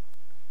okay.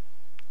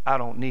 I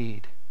don't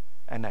need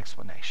an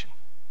explanation.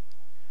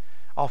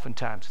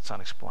 Oftentimes it's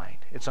unexplained.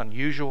 It's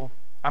unusual.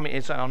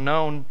 It's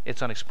unknown.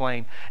 It's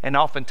unexplained. And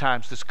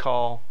oftentimes this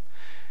call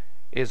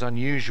is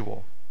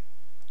unusual.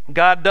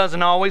 God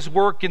doesn't always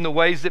work in the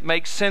ways that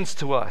make sense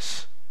to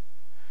us.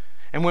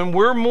 And when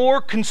we're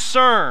more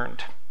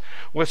concerned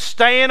with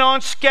staying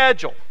on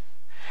schedule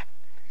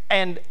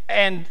and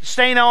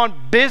staying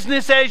on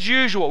business as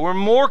usual, we're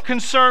more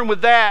concerned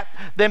with that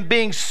than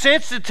being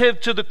sensitive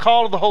to the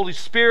call of the Holy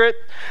Spirit,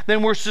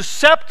 then we're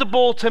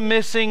susceptible to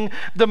missing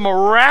the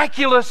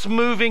miraculous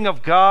moving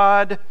of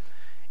God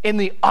in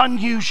the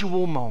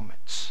unusual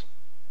moments.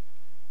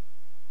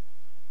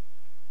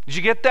 Did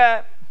you get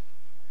that?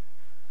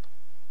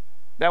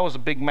 That was a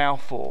big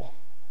mouthful.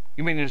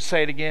 You mean to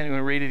say it again? You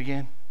want to read it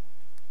again?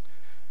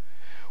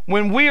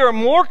 When we are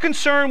more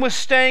concerned with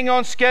staying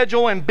on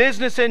schedule and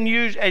business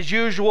as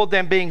usual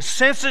than being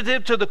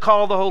sensitive to the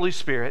call of the Holy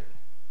Spirit,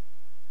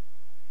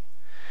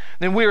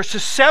 then we are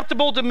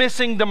susceptible to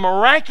missing the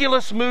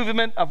miraculous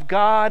movement of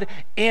God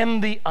in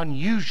the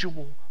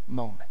unusual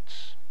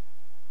moments.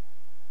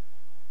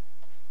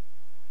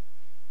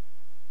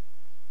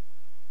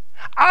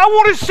 I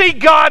want to see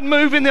God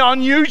move in the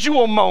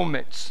unusual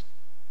moments.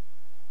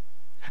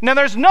 Now,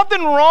 there's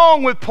nothing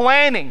wrong with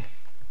planning.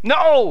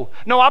 No,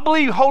 I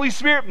believe Holy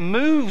Spirit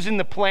moves in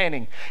the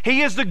planning.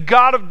 He is the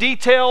God of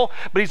detail,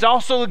 but He's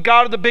also the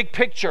God of the big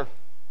picture.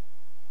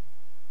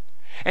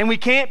 And we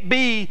can't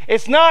be,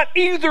 it's not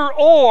either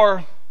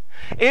or,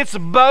 it's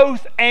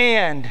both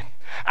and.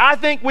 I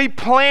think we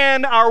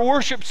plan our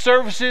worship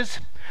services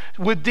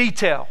with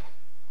detail.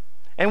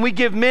 And we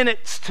give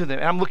minutes to them.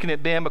 And I'm looking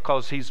at Ben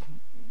because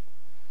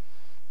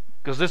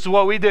this is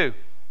what we do.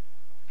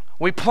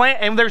 We plan,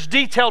 and there's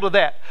detail to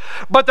that.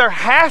 But there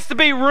has to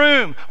be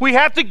room. We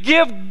have to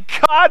give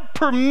God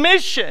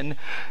permission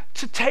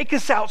to take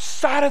us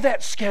outside of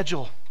that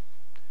schedule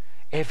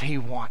if He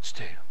wants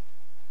to.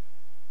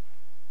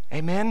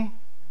 Amen?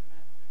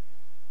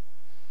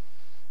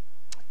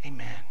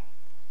 Amen.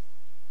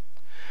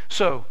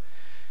 So,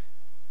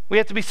 we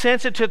have to be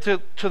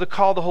sensitive to the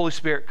call of the Holy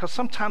Spirit, because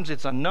sometimes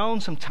it's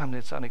unknown, sometimes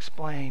it's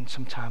unexplained,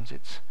 sometimes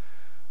it's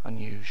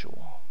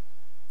unusual.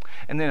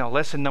 And then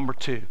lesson number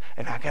 2,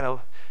 and I gotta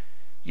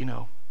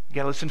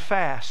listen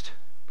fast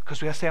because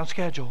we gotta stay on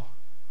schedule.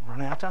 We're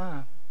running out of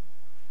time.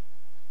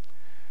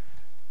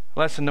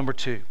 Lesson number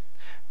 2.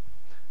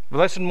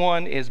 Lesson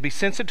 1 is be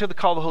sensitive to the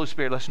call of the Holy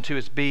Spirit. Lesson 2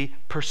 is be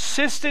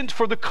persistent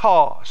for the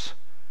cause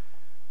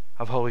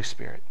of Holy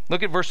Spirit.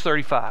 Look at verse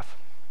 35.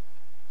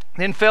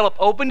 Then Philip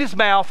opened his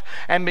mouth,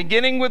 and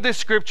beginning with this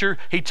scripture,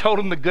 he told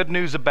him the good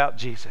news about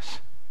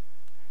Jesus.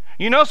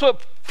 You notice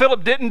what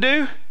Philip didn't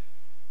do?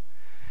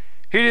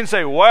 He didn't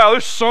say, wow,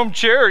 there's some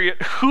chariot.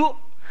 Boy,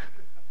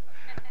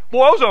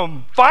 those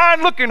some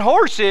fine-looking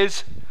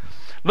horses.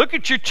 Look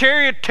at your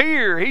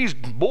charioteer. He's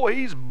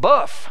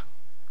buff.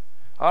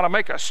 Ought to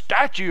make a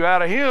statue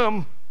out of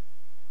him.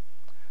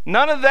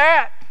 None of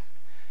that.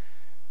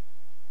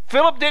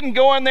 Philip didn't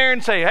go in there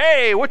and say,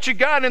 hey, what you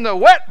got in the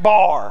wet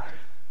bar?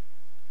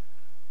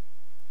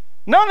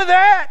 None of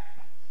that.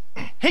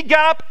 He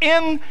got up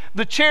in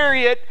the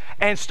chariot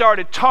and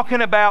started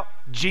talking about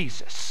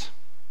Jesus.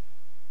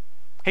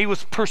 He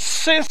was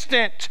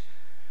persistent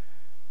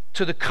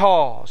to the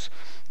cause.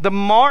 The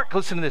mark,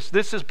 listen to this.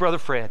 This is Brother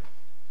Fred.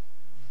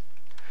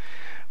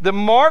 The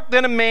mark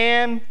that a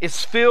man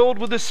is filled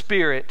with the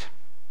Spirit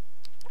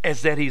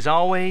is that he's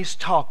always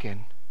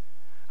talking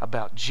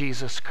about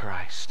Jesus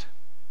Christ.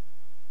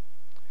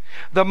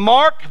 The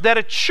mark that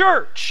a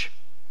church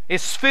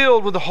is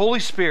filled with the Holy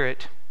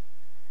Spirit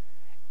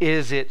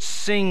is it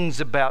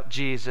sings about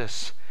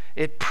Jesus.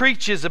 It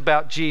preaches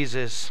about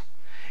Jesus.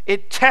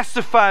 It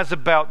testifies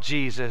about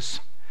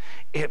Jesus.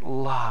 It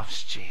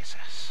loves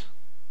Jesus.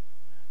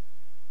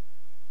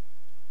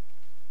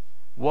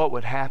 What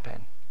would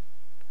happen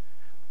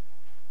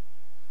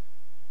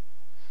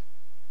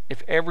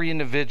if every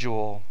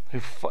individual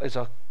who is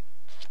a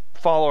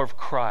follower of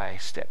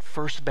Christ at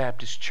First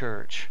Baptist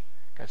Church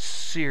got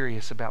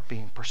serious about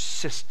being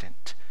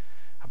persistent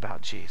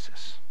about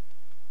Jesus?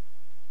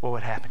 What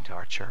would happen to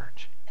our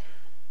church?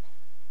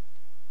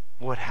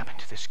 What would happen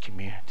to this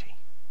community?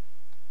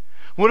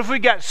 What if we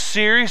got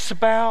serious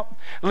about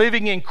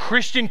living in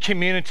Christian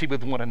community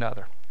with one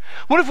another?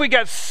 What if we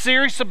got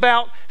serious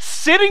about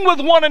sitting with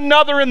one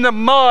another in the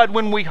mud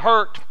when we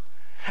hurt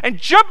and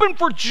jumping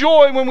for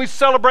joy when we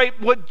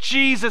celebrate what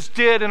Jesus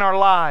did in our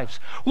lives?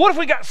 What if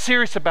we got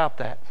serious about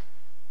that?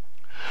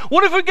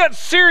 What if we got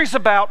serious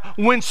about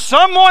when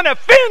someone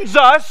offends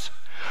us,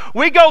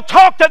 we go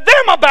talk to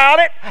them about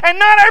it and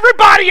not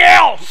everybody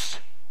else?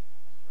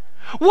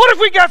 What if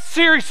we got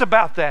serious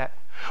about that?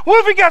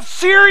 What if we got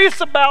serious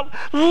about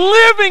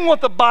living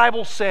what the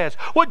Bible says,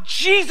 what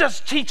Jesus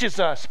teaches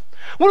us?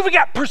 What if we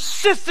got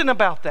persistent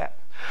about that?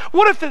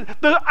 What if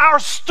our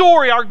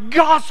story, our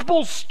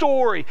gospel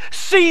story,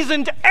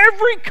 seasoned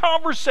every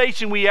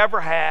conversation we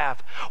ever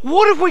have?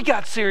 What if we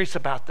got serious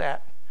about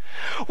that?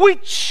 We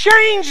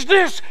changed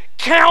this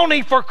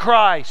county for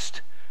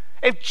Christ.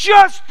 If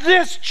just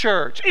this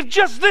church, if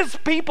just this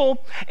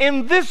people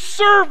in this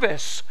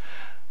service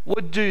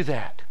would do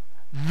that,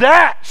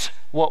 that's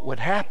what would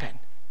happen.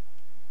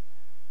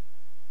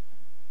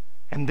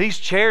 And these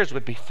chairs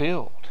would be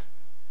filled.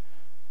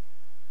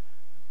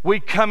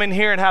 We'd come in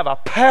here and have a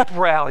pep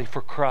rally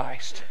for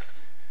Christ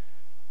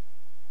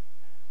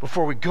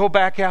before we go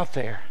back out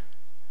there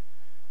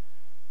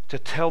to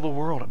tell the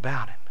world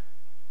about Him.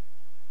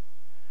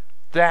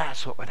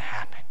 That's what would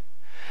happen.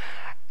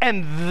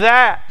 And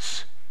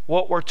that's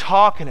what we're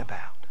talking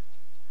about.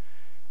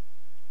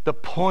 The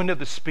point of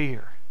the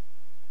spear.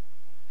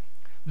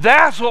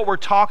 That's what we're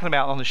talking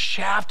about on the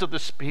shaft of the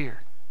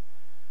spear.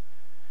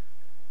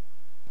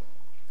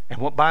 And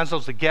what binds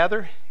those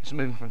together is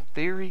moving from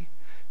theory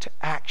to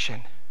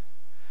action.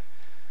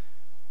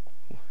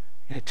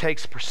 And it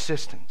takes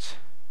persistence.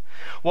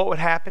 What would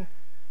happen?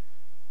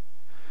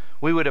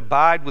 We would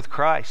abide with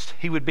Christ.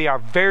 He would be our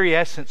very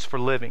essence for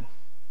living.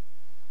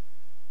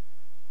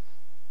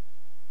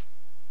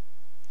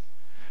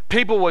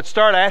 People would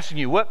start asking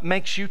you, what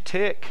makes you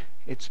tick?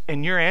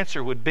 And your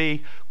answer would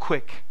be,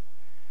 quick,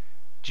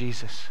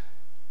 Jesus.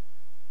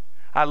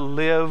 I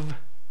live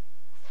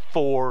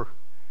for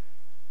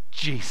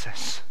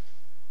Jesus.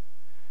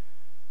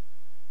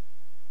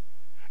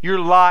 Your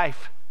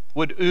life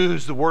would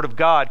ooze the Word of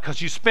God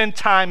because you spend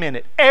time in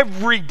it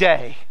every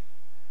day.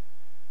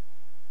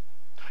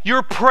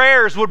 Your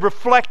prayers would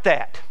reflect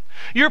that.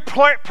 Your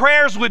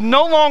prayers would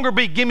no longer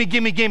be gimme,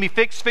 gimme, gimme,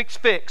 fix, fix,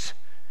 fix.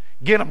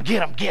 Get them, get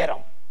them, get them.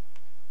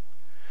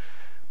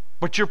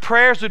 But your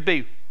prayers would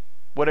be,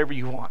 whatever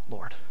you want,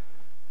 Lord.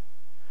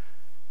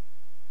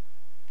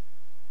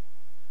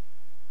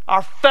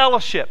 Our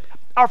fellowship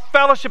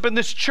in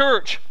this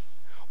church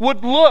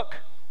would look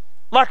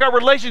like our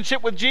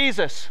relationship with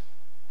Jesus.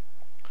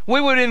 We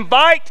would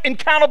invite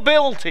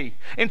accountability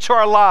into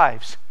our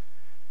lives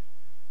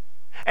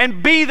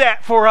and be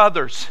that for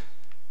others.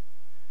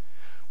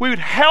 We would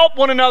help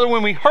one another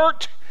when we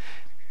hurt,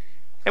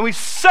 and we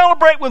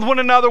celebrate with one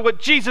another what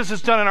Jesus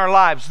has done in our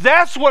lives.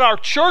 That's what our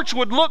church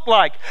would look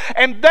like.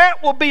 And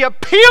that will be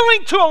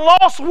appealing to a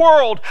lost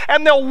world,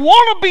 and they'll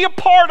want to be a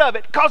part of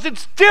it because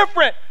it's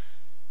different.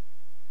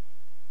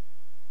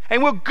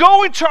 And we'll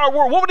go into our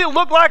world. What would it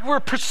look like if we're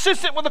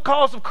persistent with the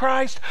cause of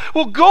Christ?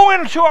 We'll go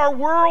into our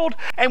world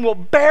and we'll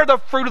bear the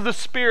fruit of the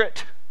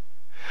Spirit.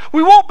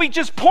 We won't be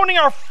just pointing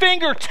our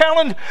finger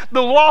telling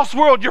the lost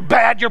world, you're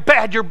bad, you're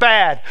bad, you're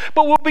bad.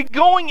 But we'll be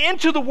going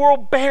into the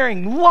world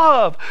bearing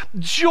love,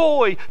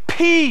 joy,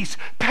 peace,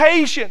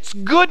 patience,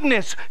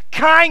 goodness,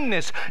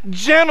 kindness,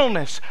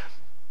 gentleness,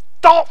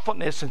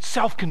 thoughtfulness, and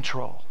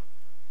self-control.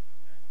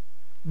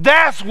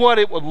 That's what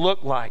it would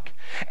look like.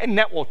 And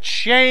that will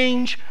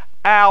change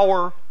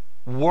our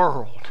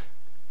world.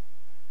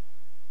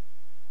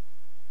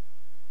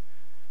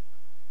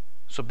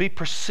 So be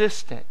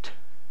persistent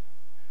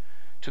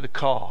to the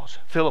cause.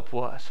 Philip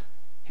was.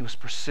 He was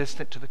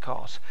persistent to the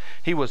cause.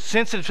 He was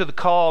sensitive to the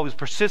call. He was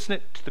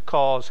persistent to the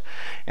cause.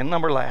 And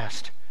number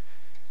last,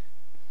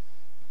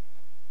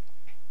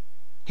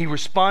 he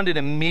responded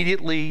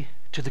immediately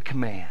to the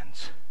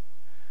commands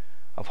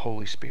of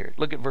Holy Spirit.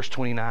 Look at verse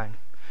 29.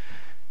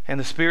 And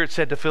the Spirit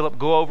said to Philip,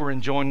 go over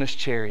and join this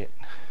chariot.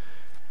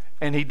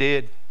 And he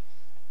did.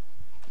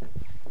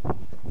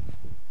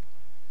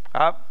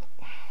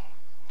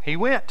 He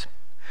went.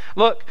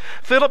 Look,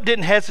 Philip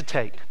didn't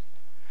hesitate.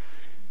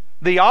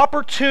 The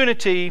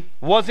opportunity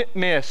wasn't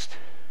missed.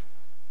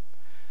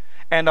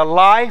 And a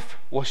life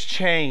was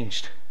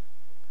changed.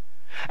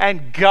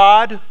 And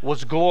God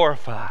was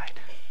glorified.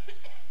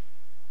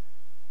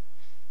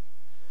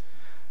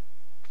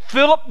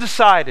 Philip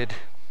decided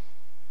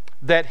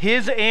that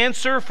his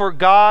answer for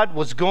God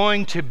was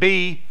going to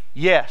be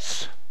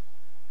yes,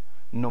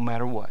 no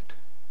matter what.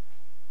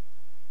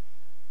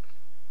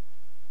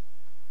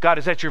 God,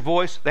 is that your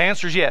voice? The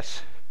answer is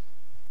yes.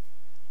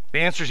 The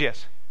answer is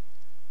yes.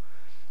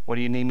 What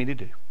do you need me to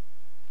do?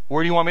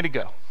 Where do you want me to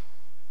go?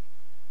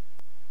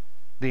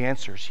 The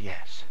answer is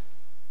yes.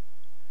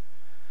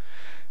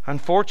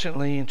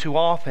 Unfortunately, and too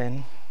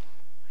often,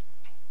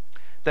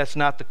 that's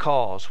not the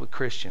cause with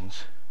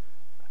Christians,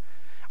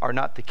 or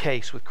not the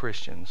case with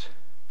Christians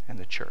and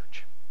the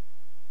church.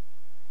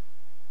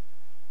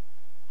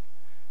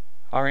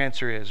 Our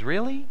answer is,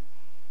 really?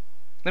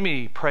 Let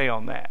me pray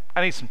on that.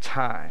 I need some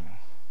time.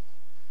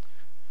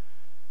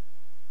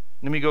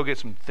 Let me go get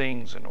some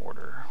things in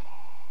order.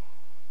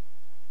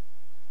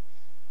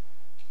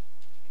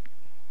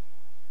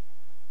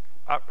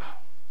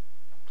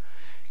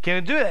 Can I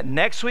do that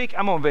next week?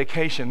 I'm on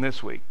vacation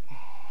this week.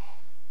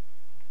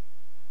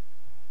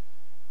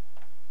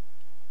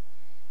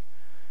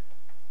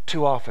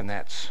 Too often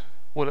that's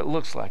what it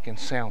looks like and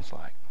sounds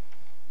like.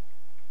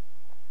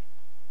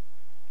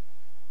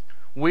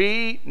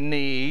 We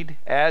need,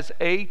 as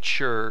a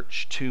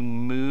church, to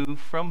move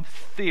from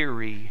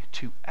theory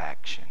to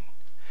action.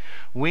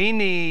 We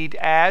need,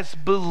 as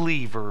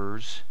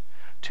believers,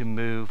 to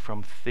move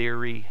from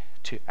theory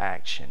to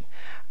action.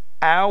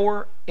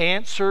 Our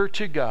answer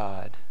to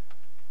God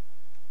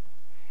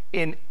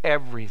in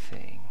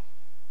everything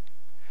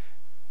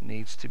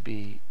needs to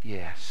be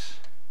yes.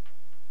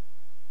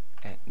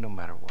 And no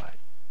matter what.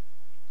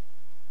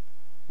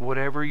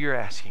 Whatever you're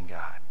asking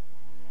God,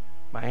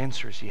 my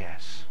answer is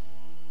yes.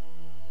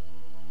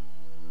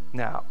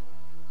 Now,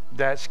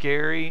 that's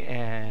scary,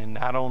 and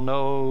I don't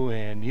know,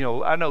 and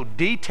I know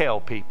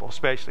detail people,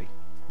 especially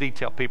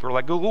detail people are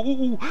like,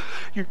 oh,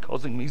 you're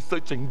causing me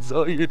such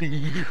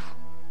anxiety.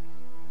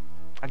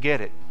 I get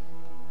it.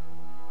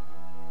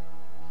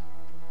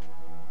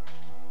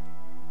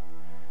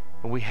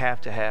 But we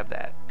have to have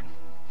that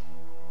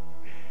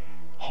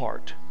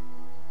heart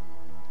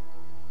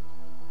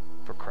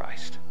for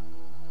Christ.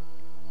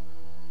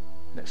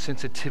 That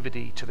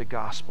sensitivity to the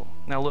gospel.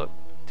 Now look,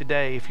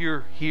 today, if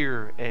you're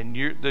here and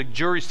the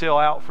jury's still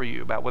out for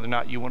you about whether or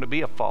not you want to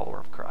be a follower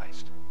of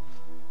Christ,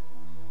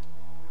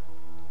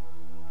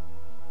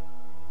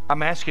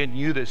 I'm asking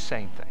you the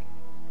same thing.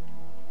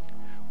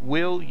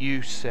 Will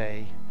you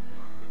say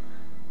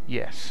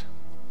yes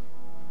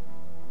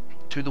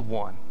to the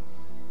one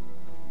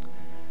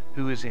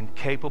who is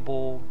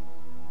incapable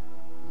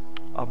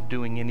of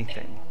doing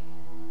anything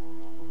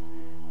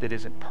that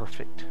isn't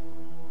perfect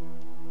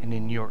and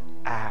in your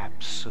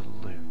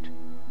absolute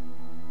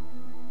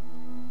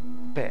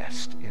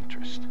best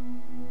interest?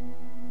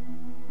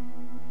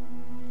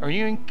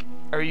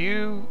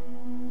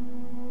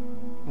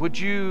 Would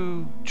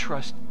you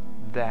trust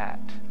that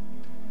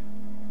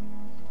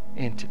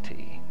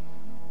entity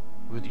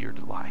with your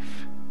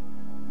life?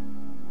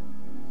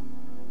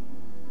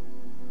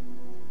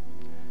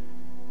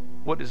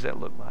 What does that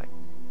look like?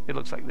 It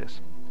looks like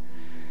this.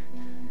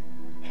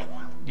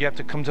 You have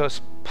to come to a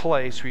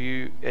place where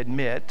you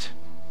admit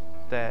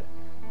that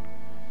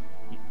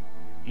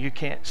you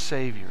can't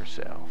save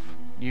yourself.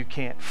 You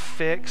can't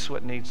fix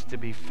what needs to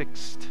be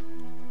fixed.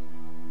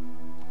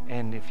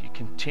 And if you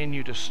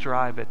continue to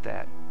strive at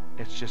that,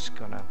 it's just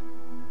going to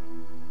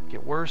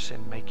get worse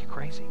and make you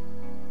crazy.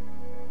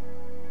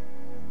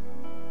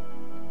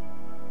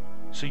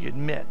 So you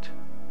admit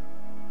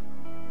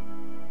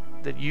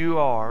that you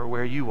are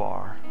where you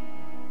are.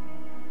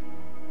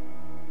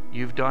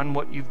 You've done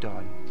what you've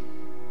done.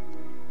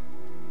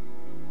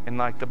 And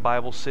like the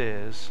Bible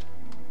says,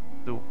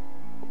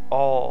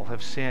 all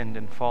have sinned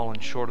and fallen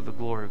short of the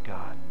glory of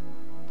God.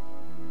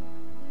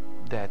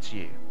 That's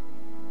you.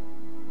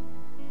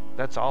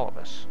 That's all of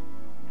us.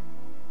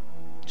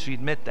 So you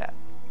admit that.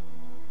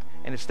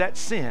 And it's that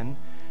sin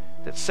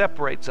that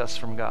separates us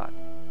from God.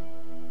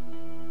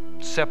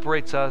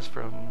 Separates us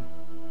from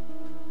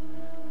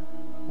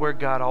where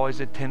God always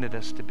intended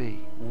us to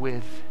be,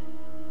 with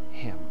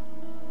Him.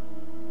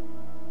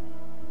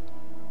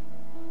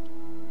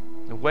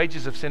 The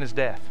wages of sin is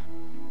death.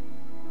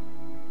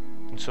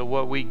 And so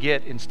what we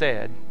get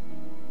instead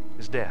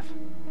is death.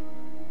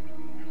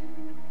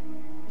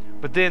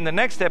 But then the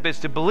next step is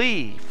to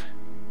believe.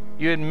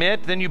 You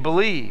admit, then you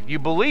believe. You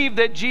believe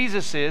that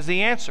Jesus is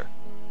the answer.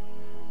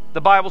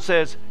 The Bible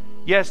says,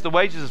 yes, the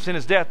wages of sin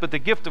is death, but the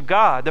gift of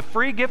God, the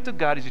free gift of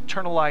God, is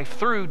eternal life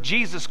through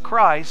Jesus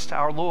Christ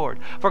our Lord.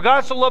 For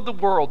God so loved the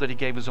world that He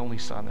gave His only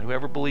Son, that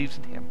whoever believes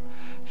in Him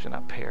shall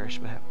not perish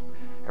but have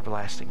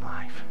everlasting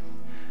life.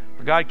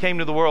 For God came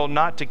to the world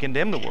not to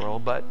condemn the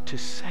world, but to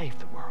save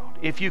the world.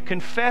 If you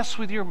confess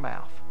with your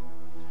mouth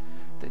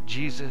that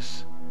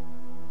Jesus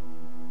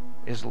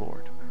is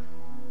Lord,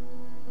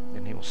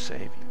 then He will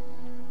save you.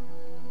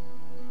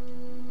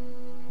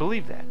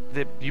 Believe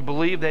that you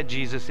believe that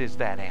Jesus is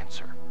that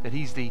answer, that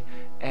He's the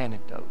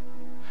antidote.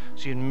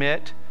 So you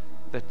admit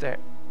that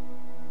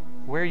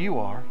where you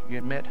are, you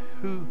admit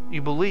who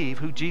you believe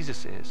who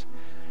Jesus is,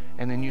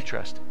 and then you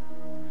trust Him.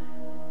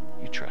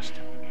 You trust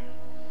Him.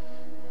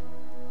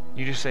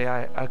 You just say,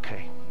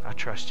 okay, I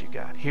trust you,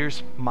 God.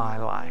 Here's my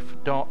life.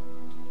 Don't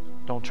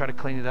try to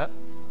clean it up.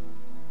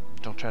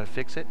 Don't try to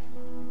fix it.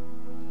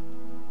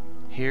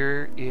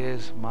 Here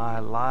is my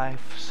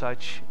life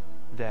such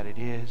that it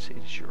is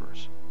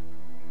yours.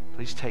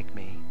 Please take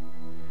me.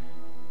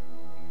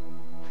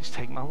 Please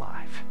take my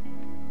life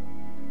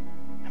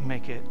and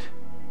make it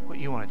what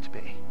you want it to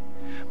be.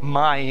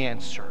 My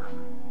answer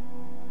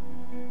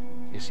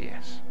is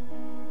yes.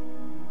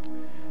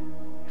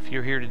 If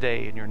you're here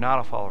today and you're not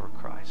a follower of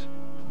Christ,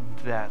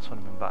 that's what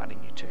I'm inviting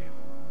you to.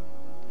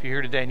 If you're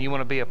here today and you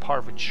want to be a part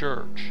of a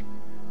church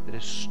that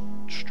is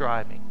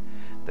striving,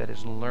 that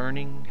is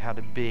learning how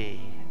to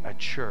be a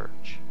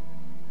church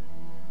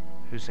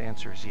whose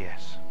answer is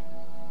yes,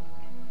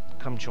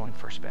 come join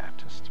First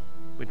Baptist.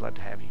 We'd love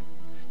to have you.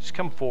 Just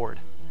come forward.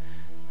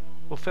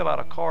 We'll fill out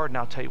a card and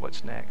I'll tell you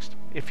what's next.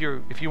 If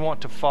you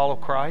want to follow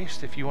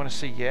Christ, if you want to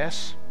say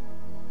yes,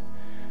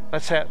 I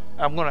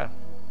want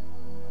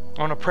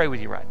to pray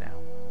with you right now.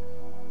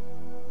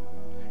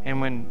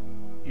 And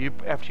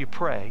after you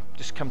pray,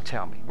 just come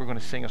tell me. We're going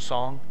to sing a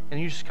song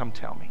and you just come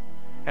tell me.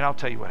 And I'll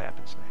tell you what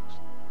happens next.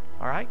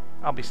 All right?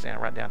 I'll be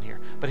standing right down here.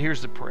 But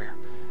here's the prayer.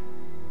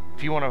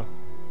 If you want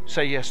to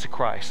say yes to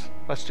Christ,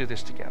 let's do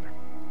this together.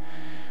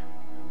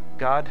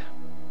 God,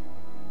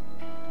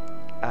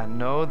 I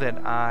know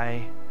that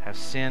I have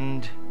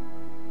sinned,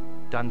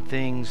 done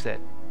things that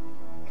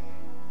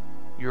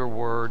your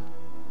word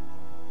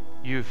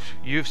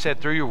You've said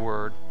through your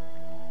word,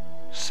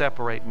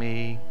 separate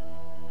me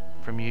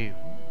from you.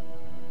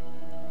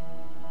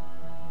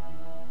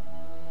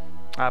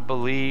 I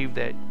believe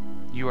that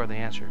you are the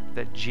answer,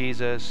 that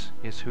Jesus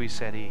is who he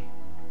said he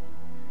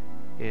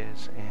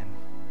is, and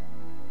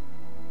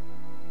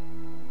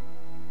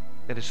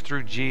that it's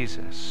through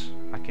Jesus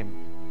I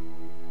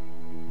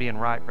can be in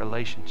right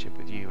relationship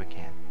with you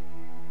again.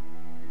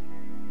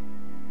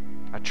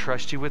 I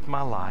trust you with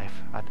my life.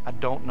 I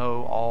don't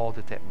know all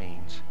that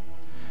means,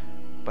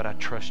 but I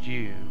trust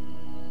you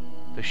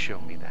to show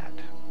me that.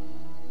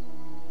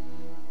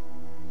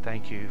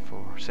 Thank you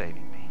for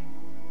saving me.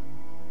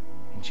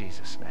 In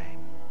Jesus' name,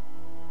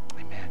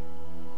 amen.